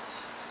laying.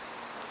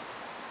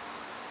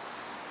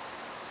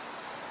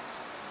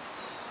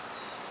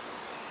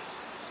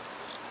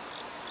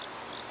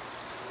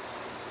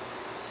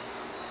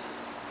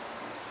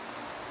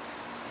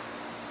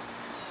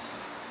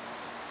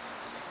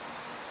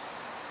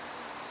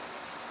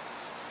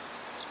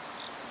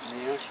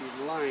 Yeah, she's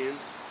laying.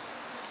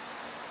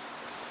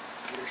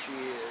 There she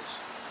is.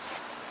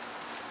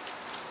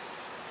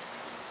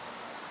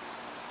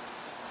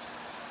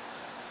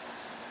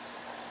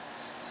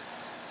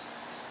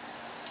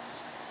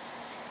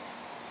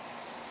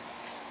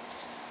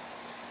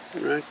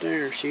 Right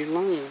there, she's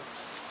laying.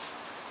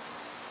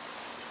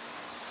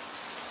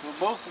 Well,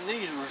 both of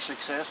these were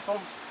successful.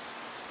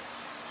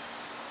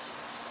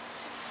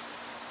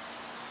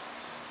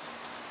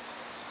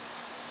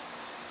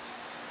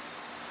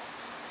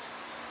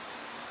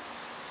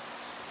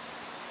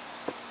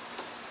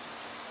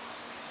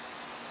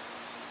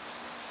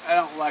 I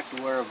don't like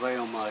to wear a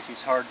veil much.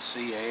 It's hard to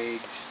see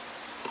eggs.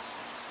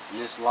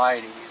 And this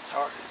lighting, it's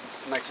hard.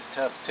 It makes it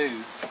tough too.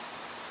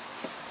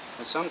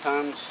 But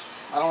sometimes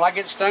I don't like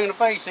getting stung in the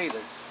face either.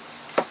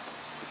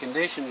 The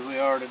conditions we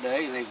are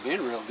today, they've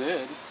been real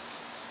good.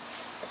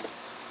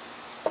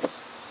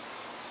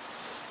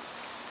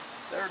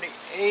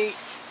 38 and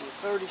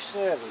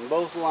 37,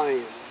 both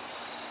laying.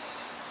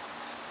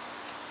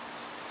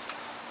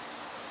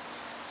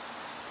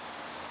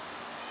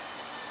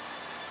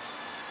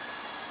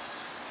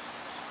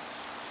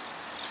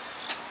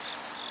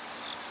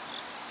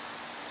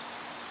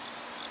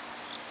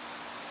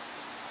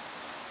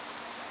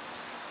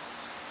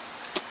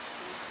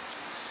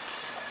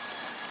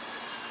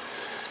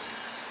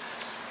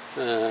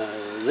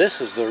 This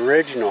is the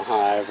original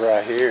hive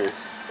right here.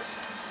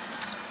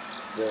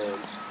 The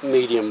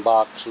medium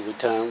box of the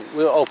time.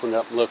 We'll open it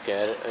up and look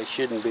at it. There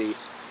shouldn't be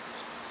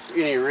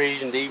any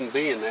reason to even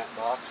be in that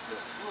box,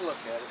 but we'll look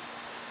at it.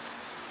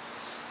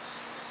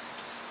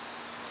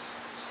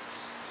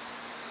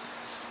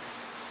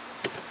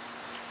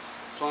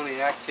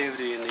 Plenty of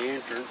activity in the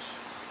entrance.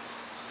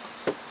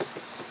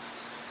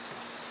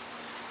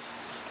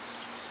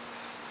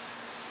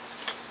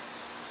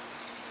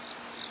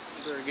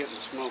 Better get the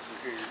smoker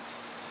here.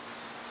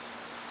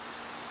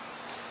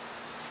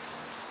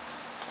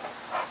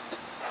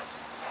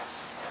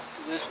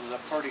 This is a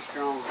pretty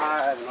strong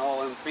hive, and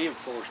all them field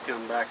force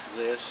come back to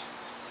this.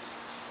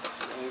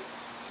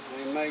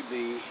 They may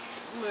be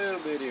a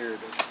little bit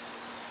irritated.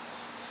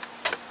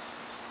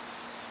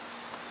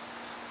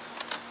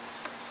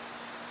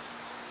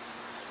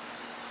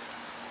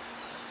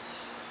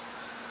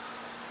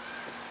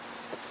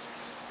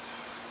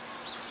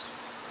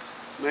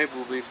 Maybe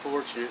we'll be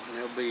fortunate and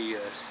there'll be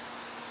a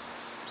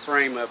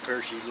frame up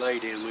here she's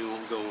laid in. We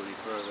won't go any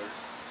further.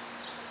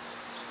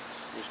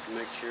 Just to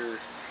make sure.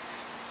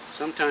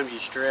 Sometimes you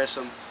stress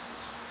them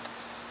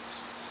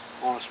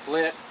on a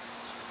split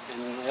and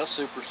they'll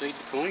supersede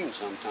the queen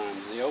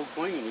sometimes. The old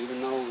queen,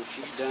 even though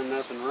she's done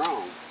nothing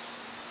wrong.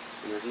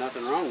 And there's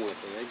nothing wrong with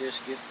her. They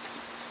just get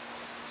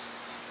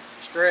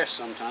stressed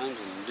sometimes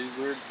and do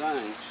weird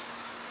things.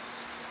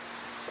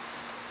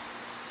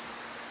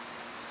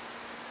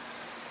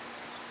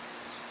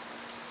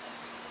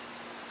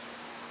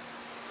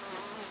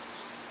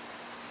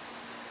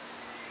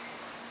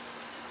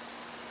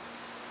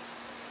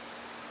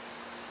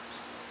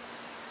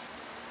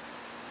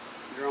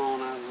 Drawn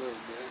out a little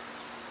bit.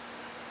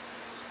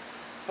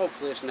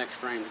 Hopefully this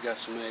next frame's got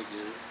some eggs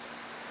in it.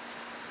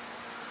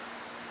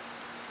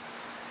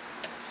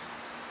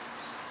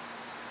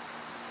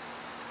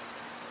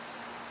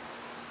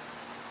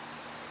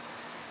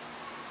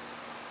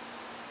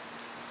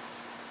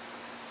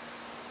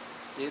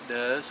 It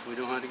does. We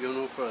don't have to go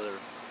no further.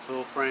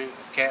 Full frame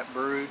cat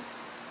brood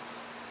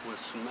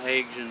with some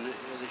eggs in it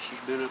that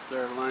she's been up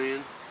there laying.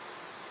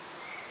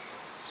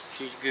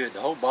 She's good.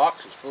 The whole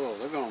box is full.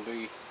 They're going to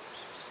be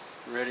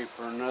ready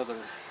for another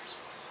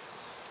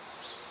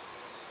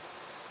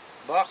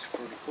box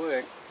pretty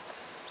quick.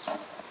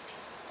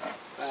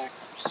 In fact,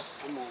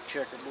 I'm going to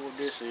checkerboard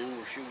this in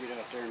where she'll get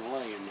out there and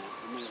lay in the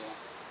middle.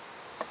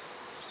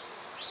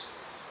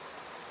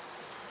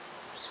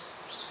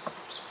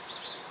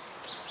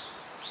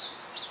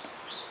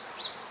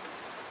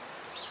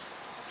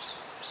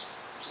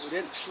 We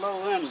didn't slow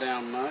them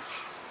down much.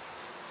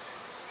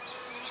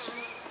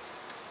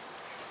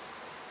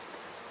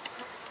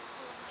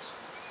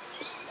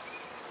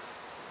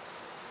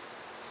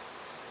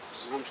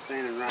 I'm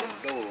standing right in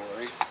the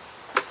doorway.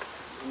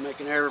 I'm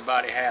making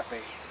everybody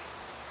happy.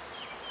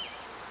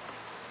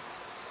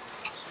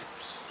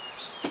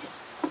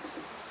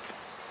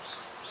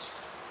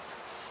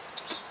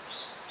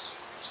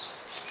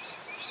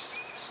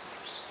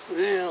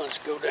 Well, let's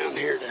go down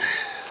here to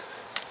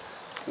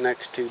the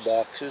next two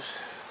boxes.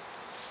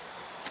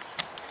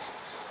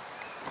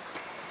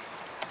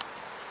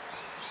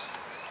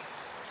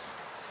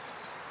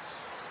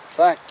 In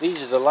fact,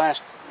 these are the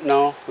last.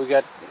 No, we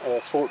got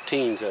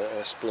 14's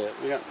a split.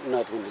 We got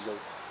another one to go.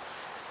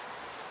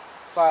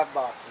 5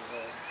 boxes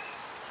there.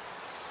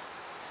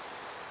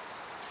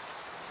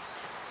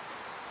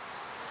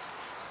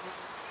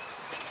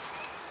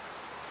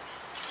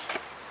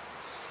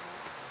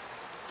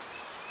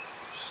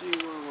 See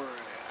where we're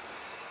at.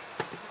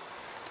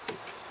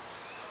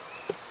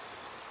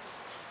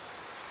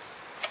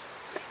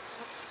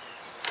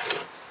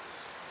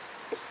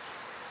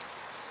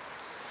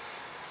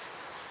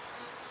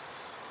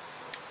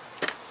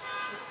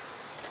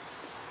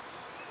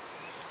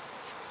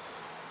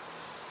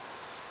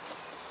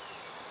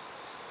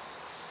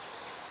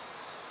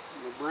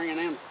 We're bringing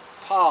in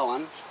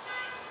pollen,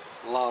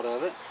 a lot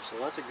of it, so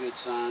that's a good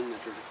sign that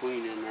there's a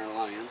queen in there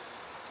laying.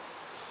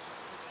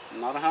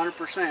 Not 100%,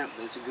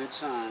 but it's a good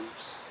sign.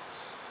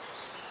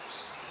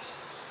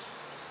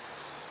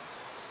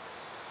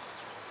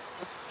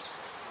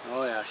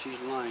 Oh yeah,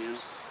 she's laying.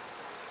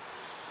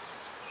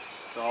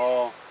 It's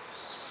all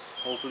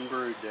open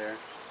brood there.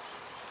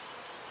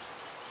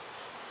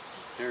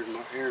 Here's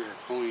her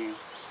queen.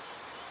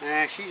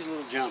 Nah, she's a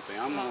little jumpy.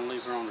 I'm gonna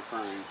leave her on the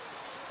frame.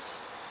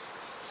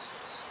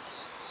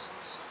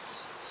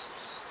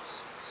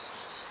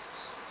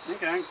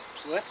 Okay,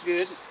 so that's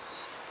good.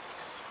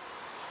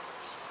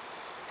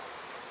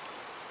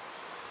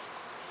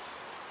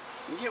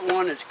 You get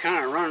one that's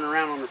kind of running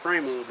around on the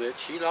frame a little bit,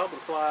 she's liable to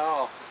fly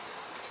off.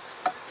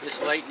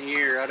 This late in the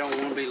year, I don't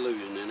want to be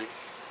losing any,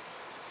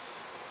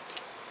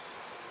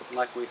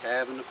 like we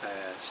have in the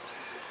past.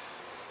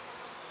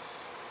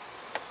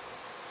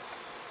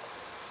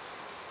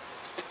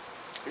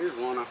 Here's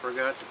one I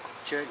forgot to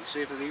check and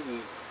see if it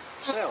even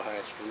cell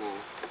hatched or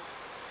not.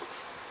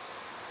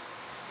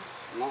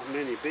 Not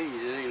many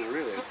bees, it ain't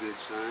really a good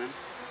sign.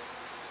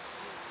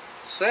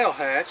 Cell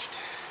hatched.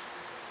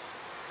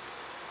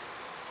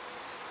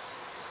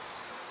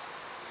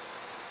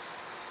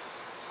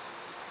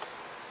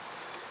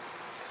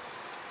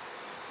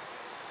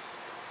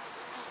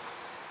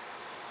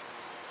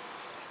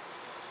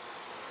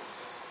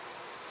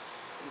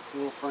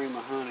 Full frame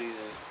of honey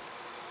that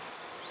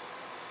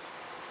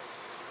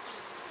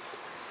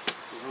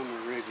was on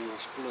the original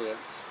split.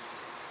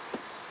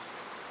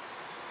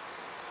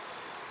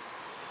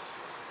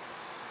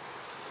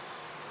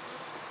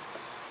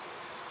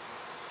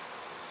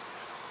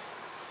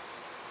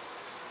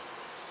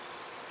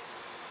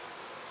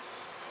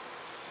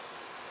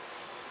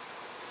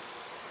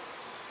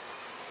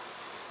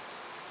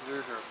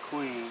 There's our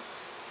queen.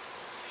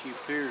 She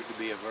appears to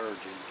be a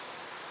virgin.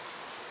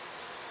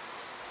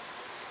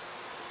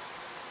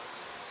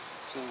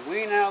 So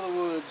wean out of the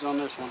woods on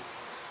this one.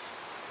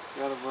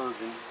 Got a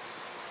virgin.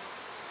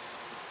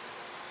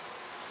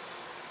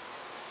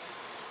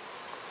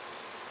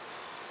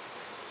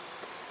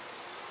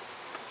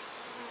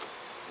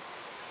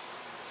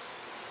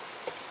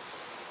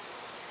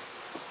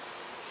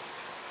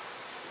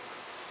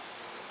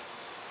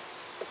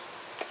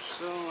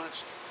 So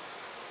that's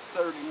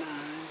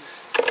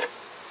 39.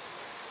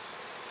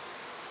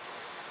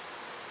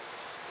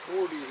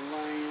 40 is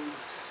laying.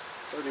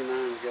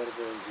 39's got a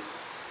virgin.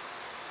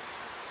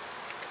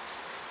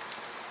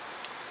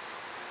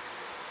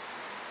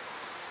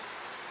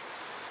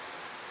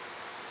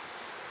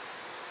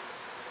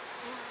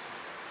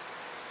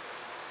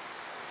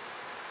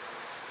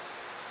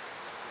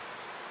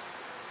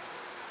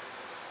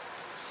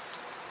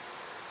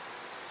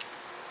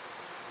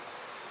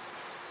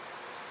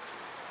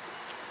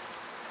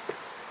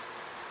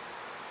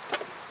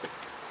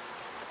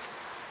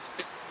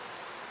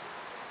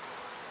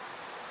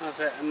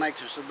 That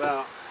makes us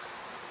about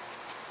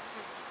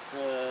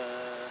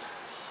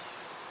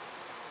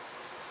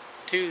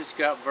 2 that's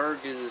got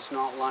virgins that's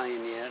not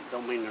laying yet.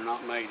 Don't mean they're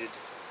not mated.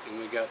 And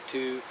we got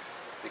 2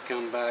 that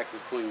come back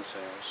with queen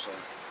cells. So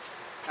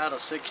out of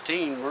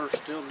 16, we're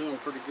still doing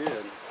pretty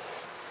good.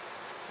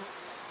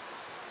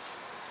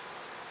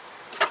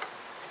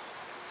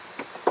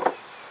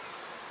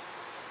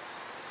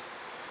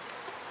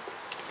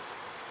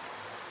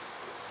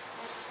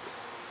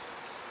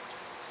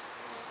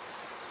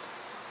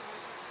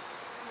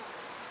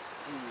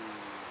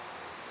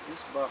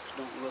 This box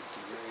don't look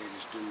the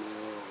greatest in the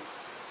world.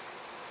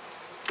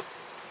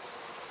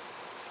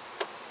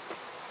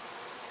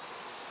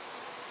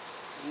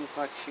 Looks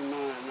like she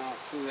might not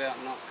flew out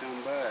and not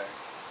come back.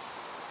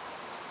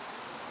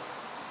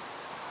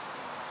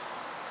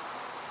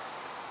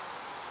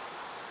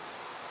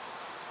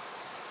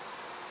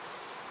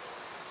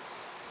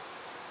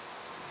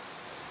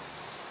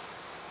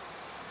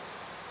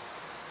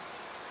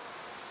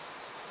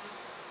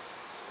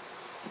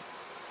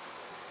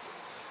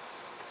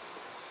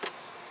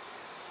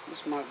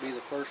 This might be the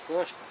first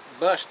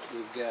bust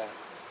we've got.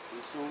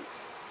 This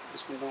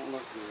one don't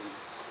look good.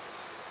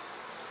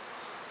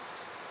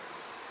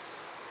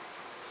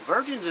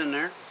 Virgin's in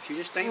there. She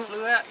just ain't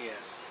flew out yet.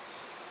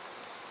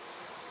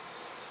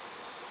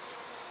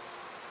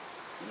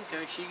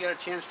 Okay, she got a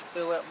chance to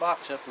fill that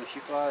box up when she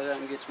flies out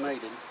and gets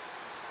mated.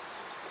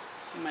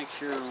 Make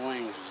sure her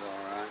wings is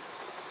alright.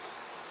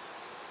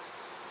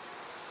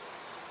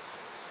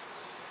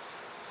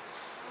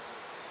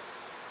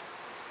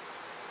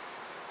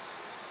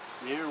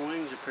 Yeah, her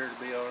wings appear to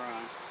be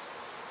alright.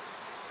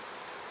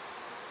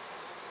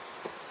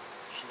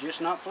 She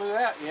just not flew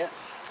out yet.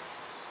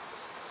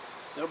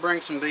 They'll bring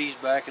some bees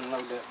back and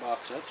load that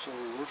box up, so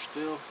we're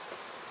still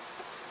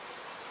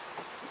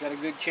got a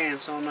good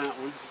chance on that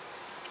one.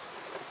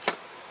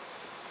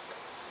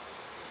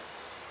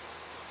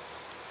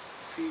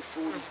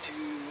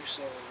 P42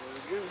 Solar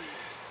Virgin.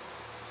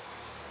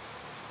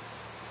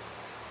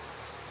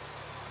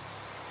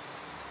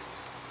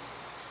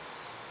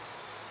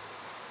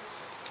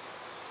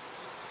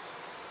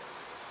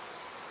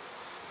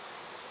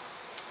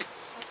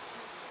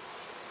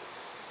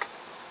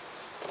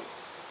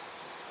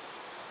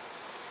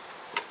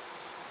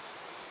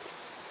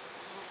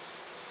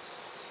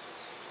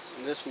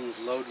 This one's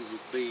loaded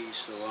with bees,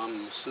 so I'm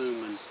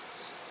assuming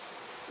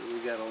that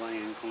we got a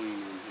laying queen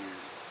in here.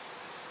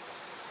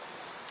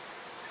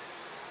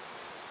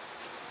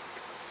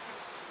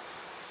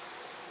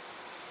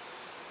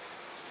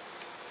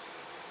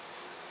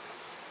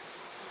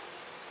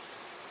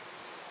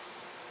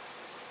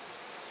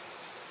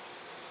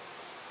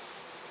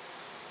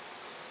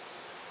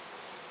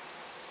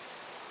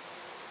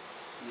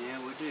 Yeah,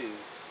 we do.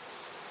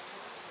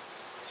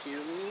 She's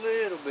a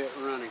little bit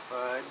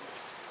runny-fied.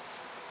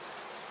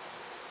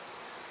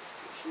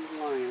 She's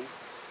laying.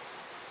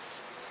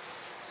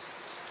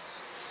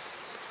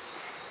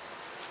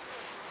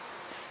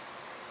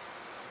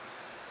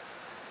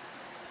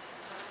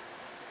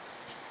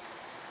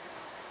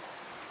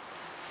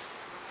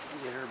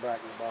 Get her back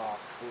in the box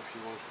before she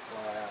wants to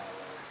fly out of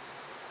there.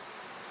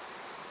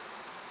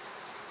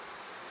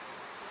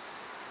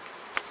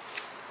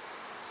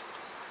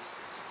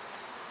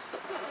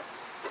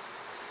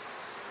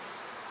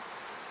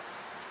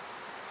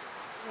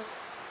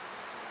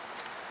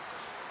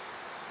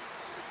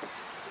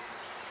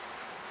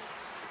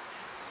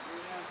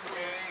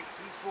 Okay,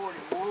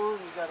 P41,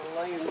 we got a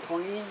laying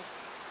queen.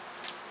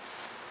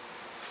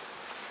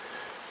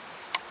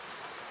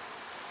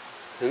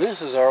 And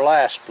this is our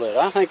last split.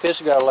 I think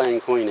this got a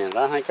laying queen in it.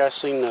 I think I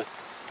seen the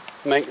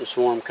mating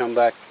swarm come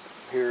back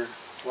here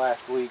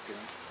last week and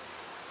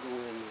go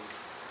in there.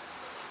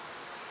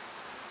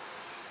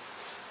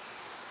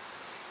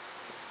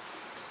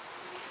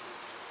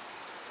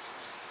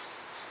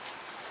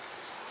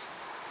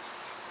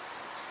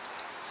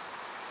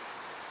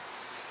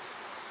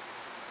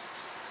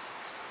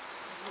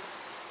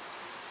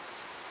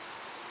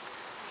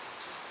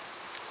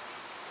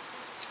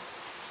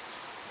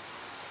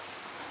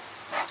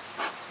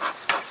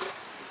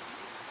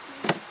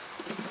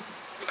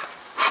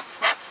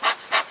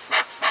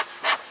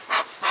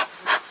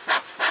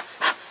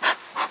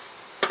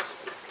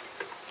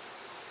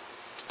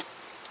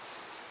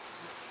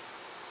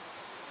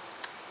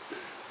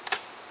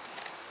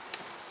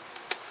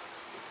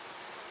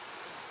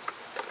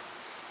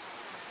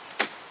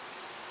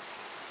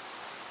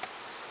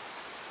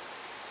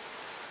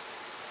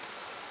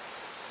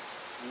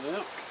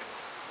 Well,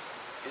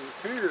 it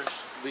appears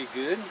to be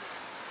good.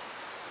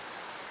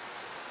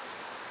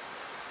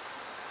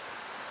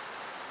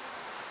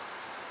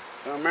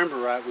 If I remember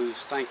right, we was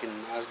thinking,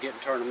 I was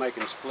getting tired of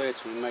making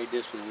splits, we made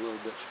this one a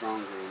little bit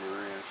stronger than the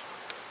rest.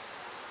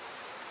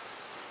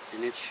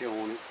 And it's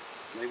showing it.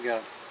 They've got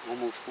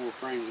almost 4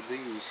 frames of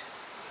bees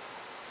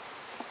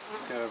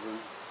covering.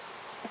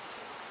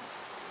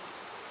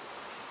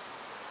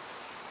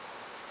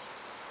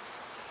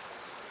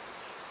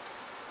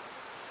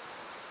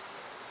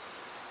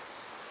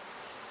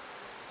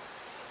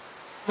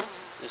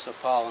 It's a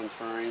pollen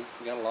frame.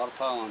 Got a lot of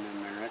pollen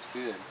in there. That's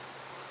good.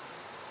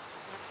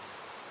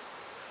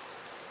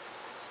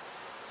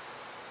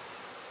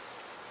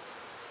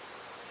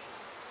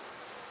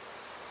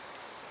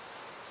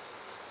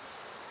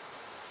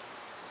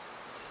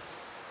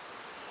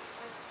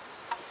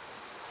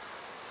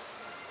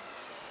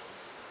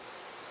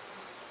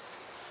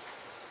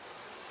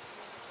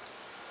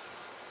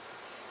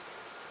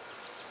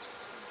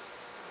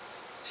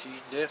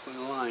 She's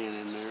definitely laying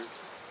in there.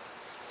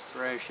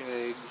 Fresh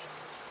eggs.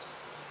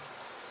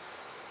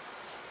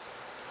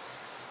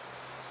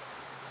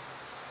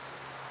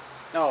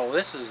 Oh,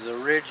 this is the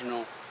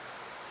original.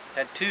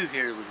 Had two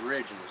here that was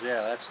originals.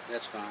 Yeah,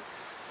 that's fine.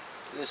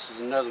 This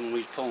is another one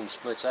we was pulling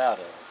splits out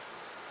of.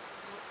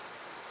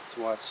 That's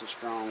why it's so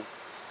strong.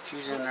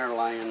 She's in there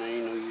laying. There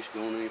ain't no use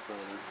going any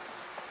further.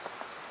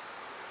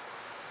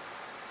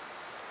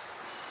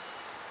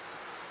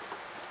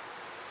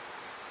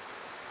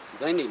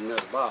 They need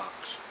another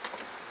box.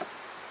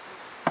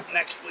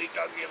 Next week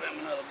I'll give them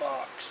another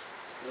box.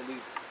 It'll be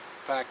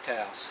packed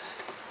house.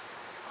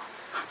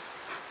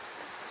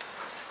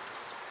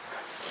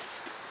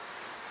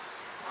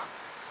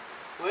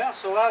 Well,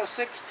 so out of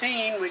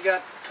 16, we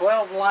got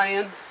 12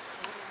 laying,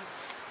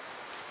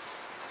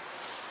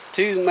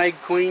 2 that made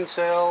queen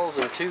cells,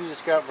 and 2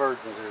 that's got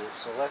virgins in it.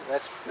 So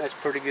that's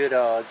pretty good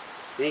odds.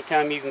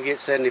 Anytime you can get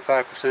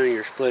 75% of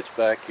your splits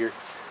back,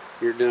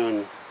 you're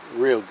doing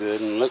real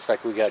good, and it looks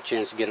like we got a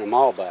chance to get them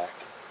all back.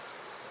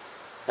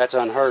 That's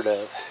unheard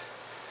of.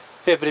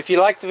 Yeah, but if you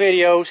like the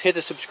videos, hit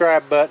the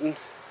subscribe button,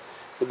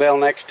 the bell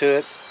next to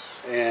it,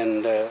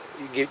 and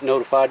you get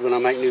notified when I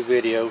make new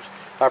videos.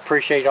 I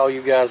appreciate all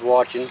you guys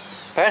watching.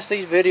 Pass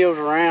these videos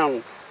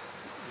around,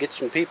 get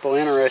some people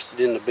interested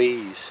in the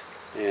bees,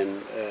 and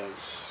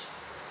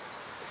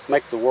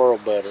make the world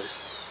better.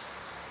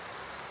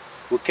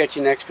 We'll catch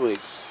you next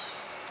week.